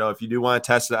said, if you do want to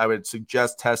test it, I would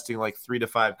suggest testing like 3 to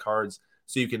 5 cards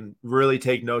so you can really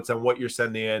take notes on what you're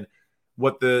sending in,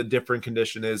 what the different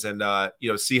condition is, and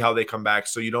see how they come back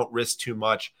so you don't risk too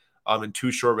much in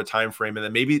too short of a time frame. And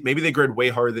then maybe they grade way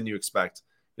harder than you expect.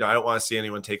 I don't want to see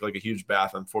anyone take like a huge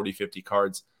bath on 40, 50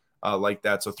 cards like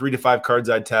that. So 3 to 5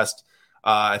 cards I'd test.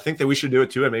 I think that we should do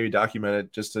it too and maybe document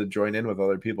it just to join in with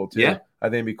other people too. Yeah. I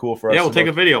think it'd be cool for us. Yeah, we'll take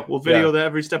a video. We'll video that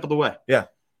every step of the way. Yeah.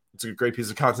 It's a great piece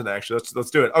of content, actually.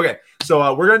 Let's do it. Okay.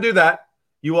 So we're going to do that.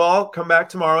 You all come back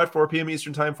tomorrow at 4 p.m.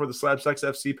 Eastern time for the Slabstocks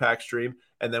FC pack stream.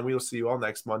 And then we will see you all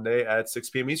next Monday at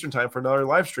 6 p.m. Eastern time for another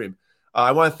live stream.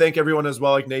 I want to thank everyone as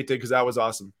well, like Nate did, because that was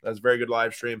awesome. That was a very good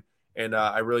live stream. And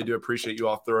I really do appreciate you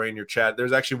all throwing in your chat.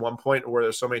 There's actually one point where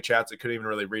there's so many chats I couldn't even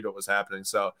really read what was happening.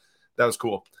 So that was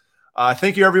cool.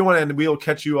 Thank you, everyone, and we will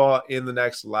catch you all in the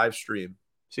next live stream.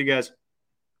 See you guys.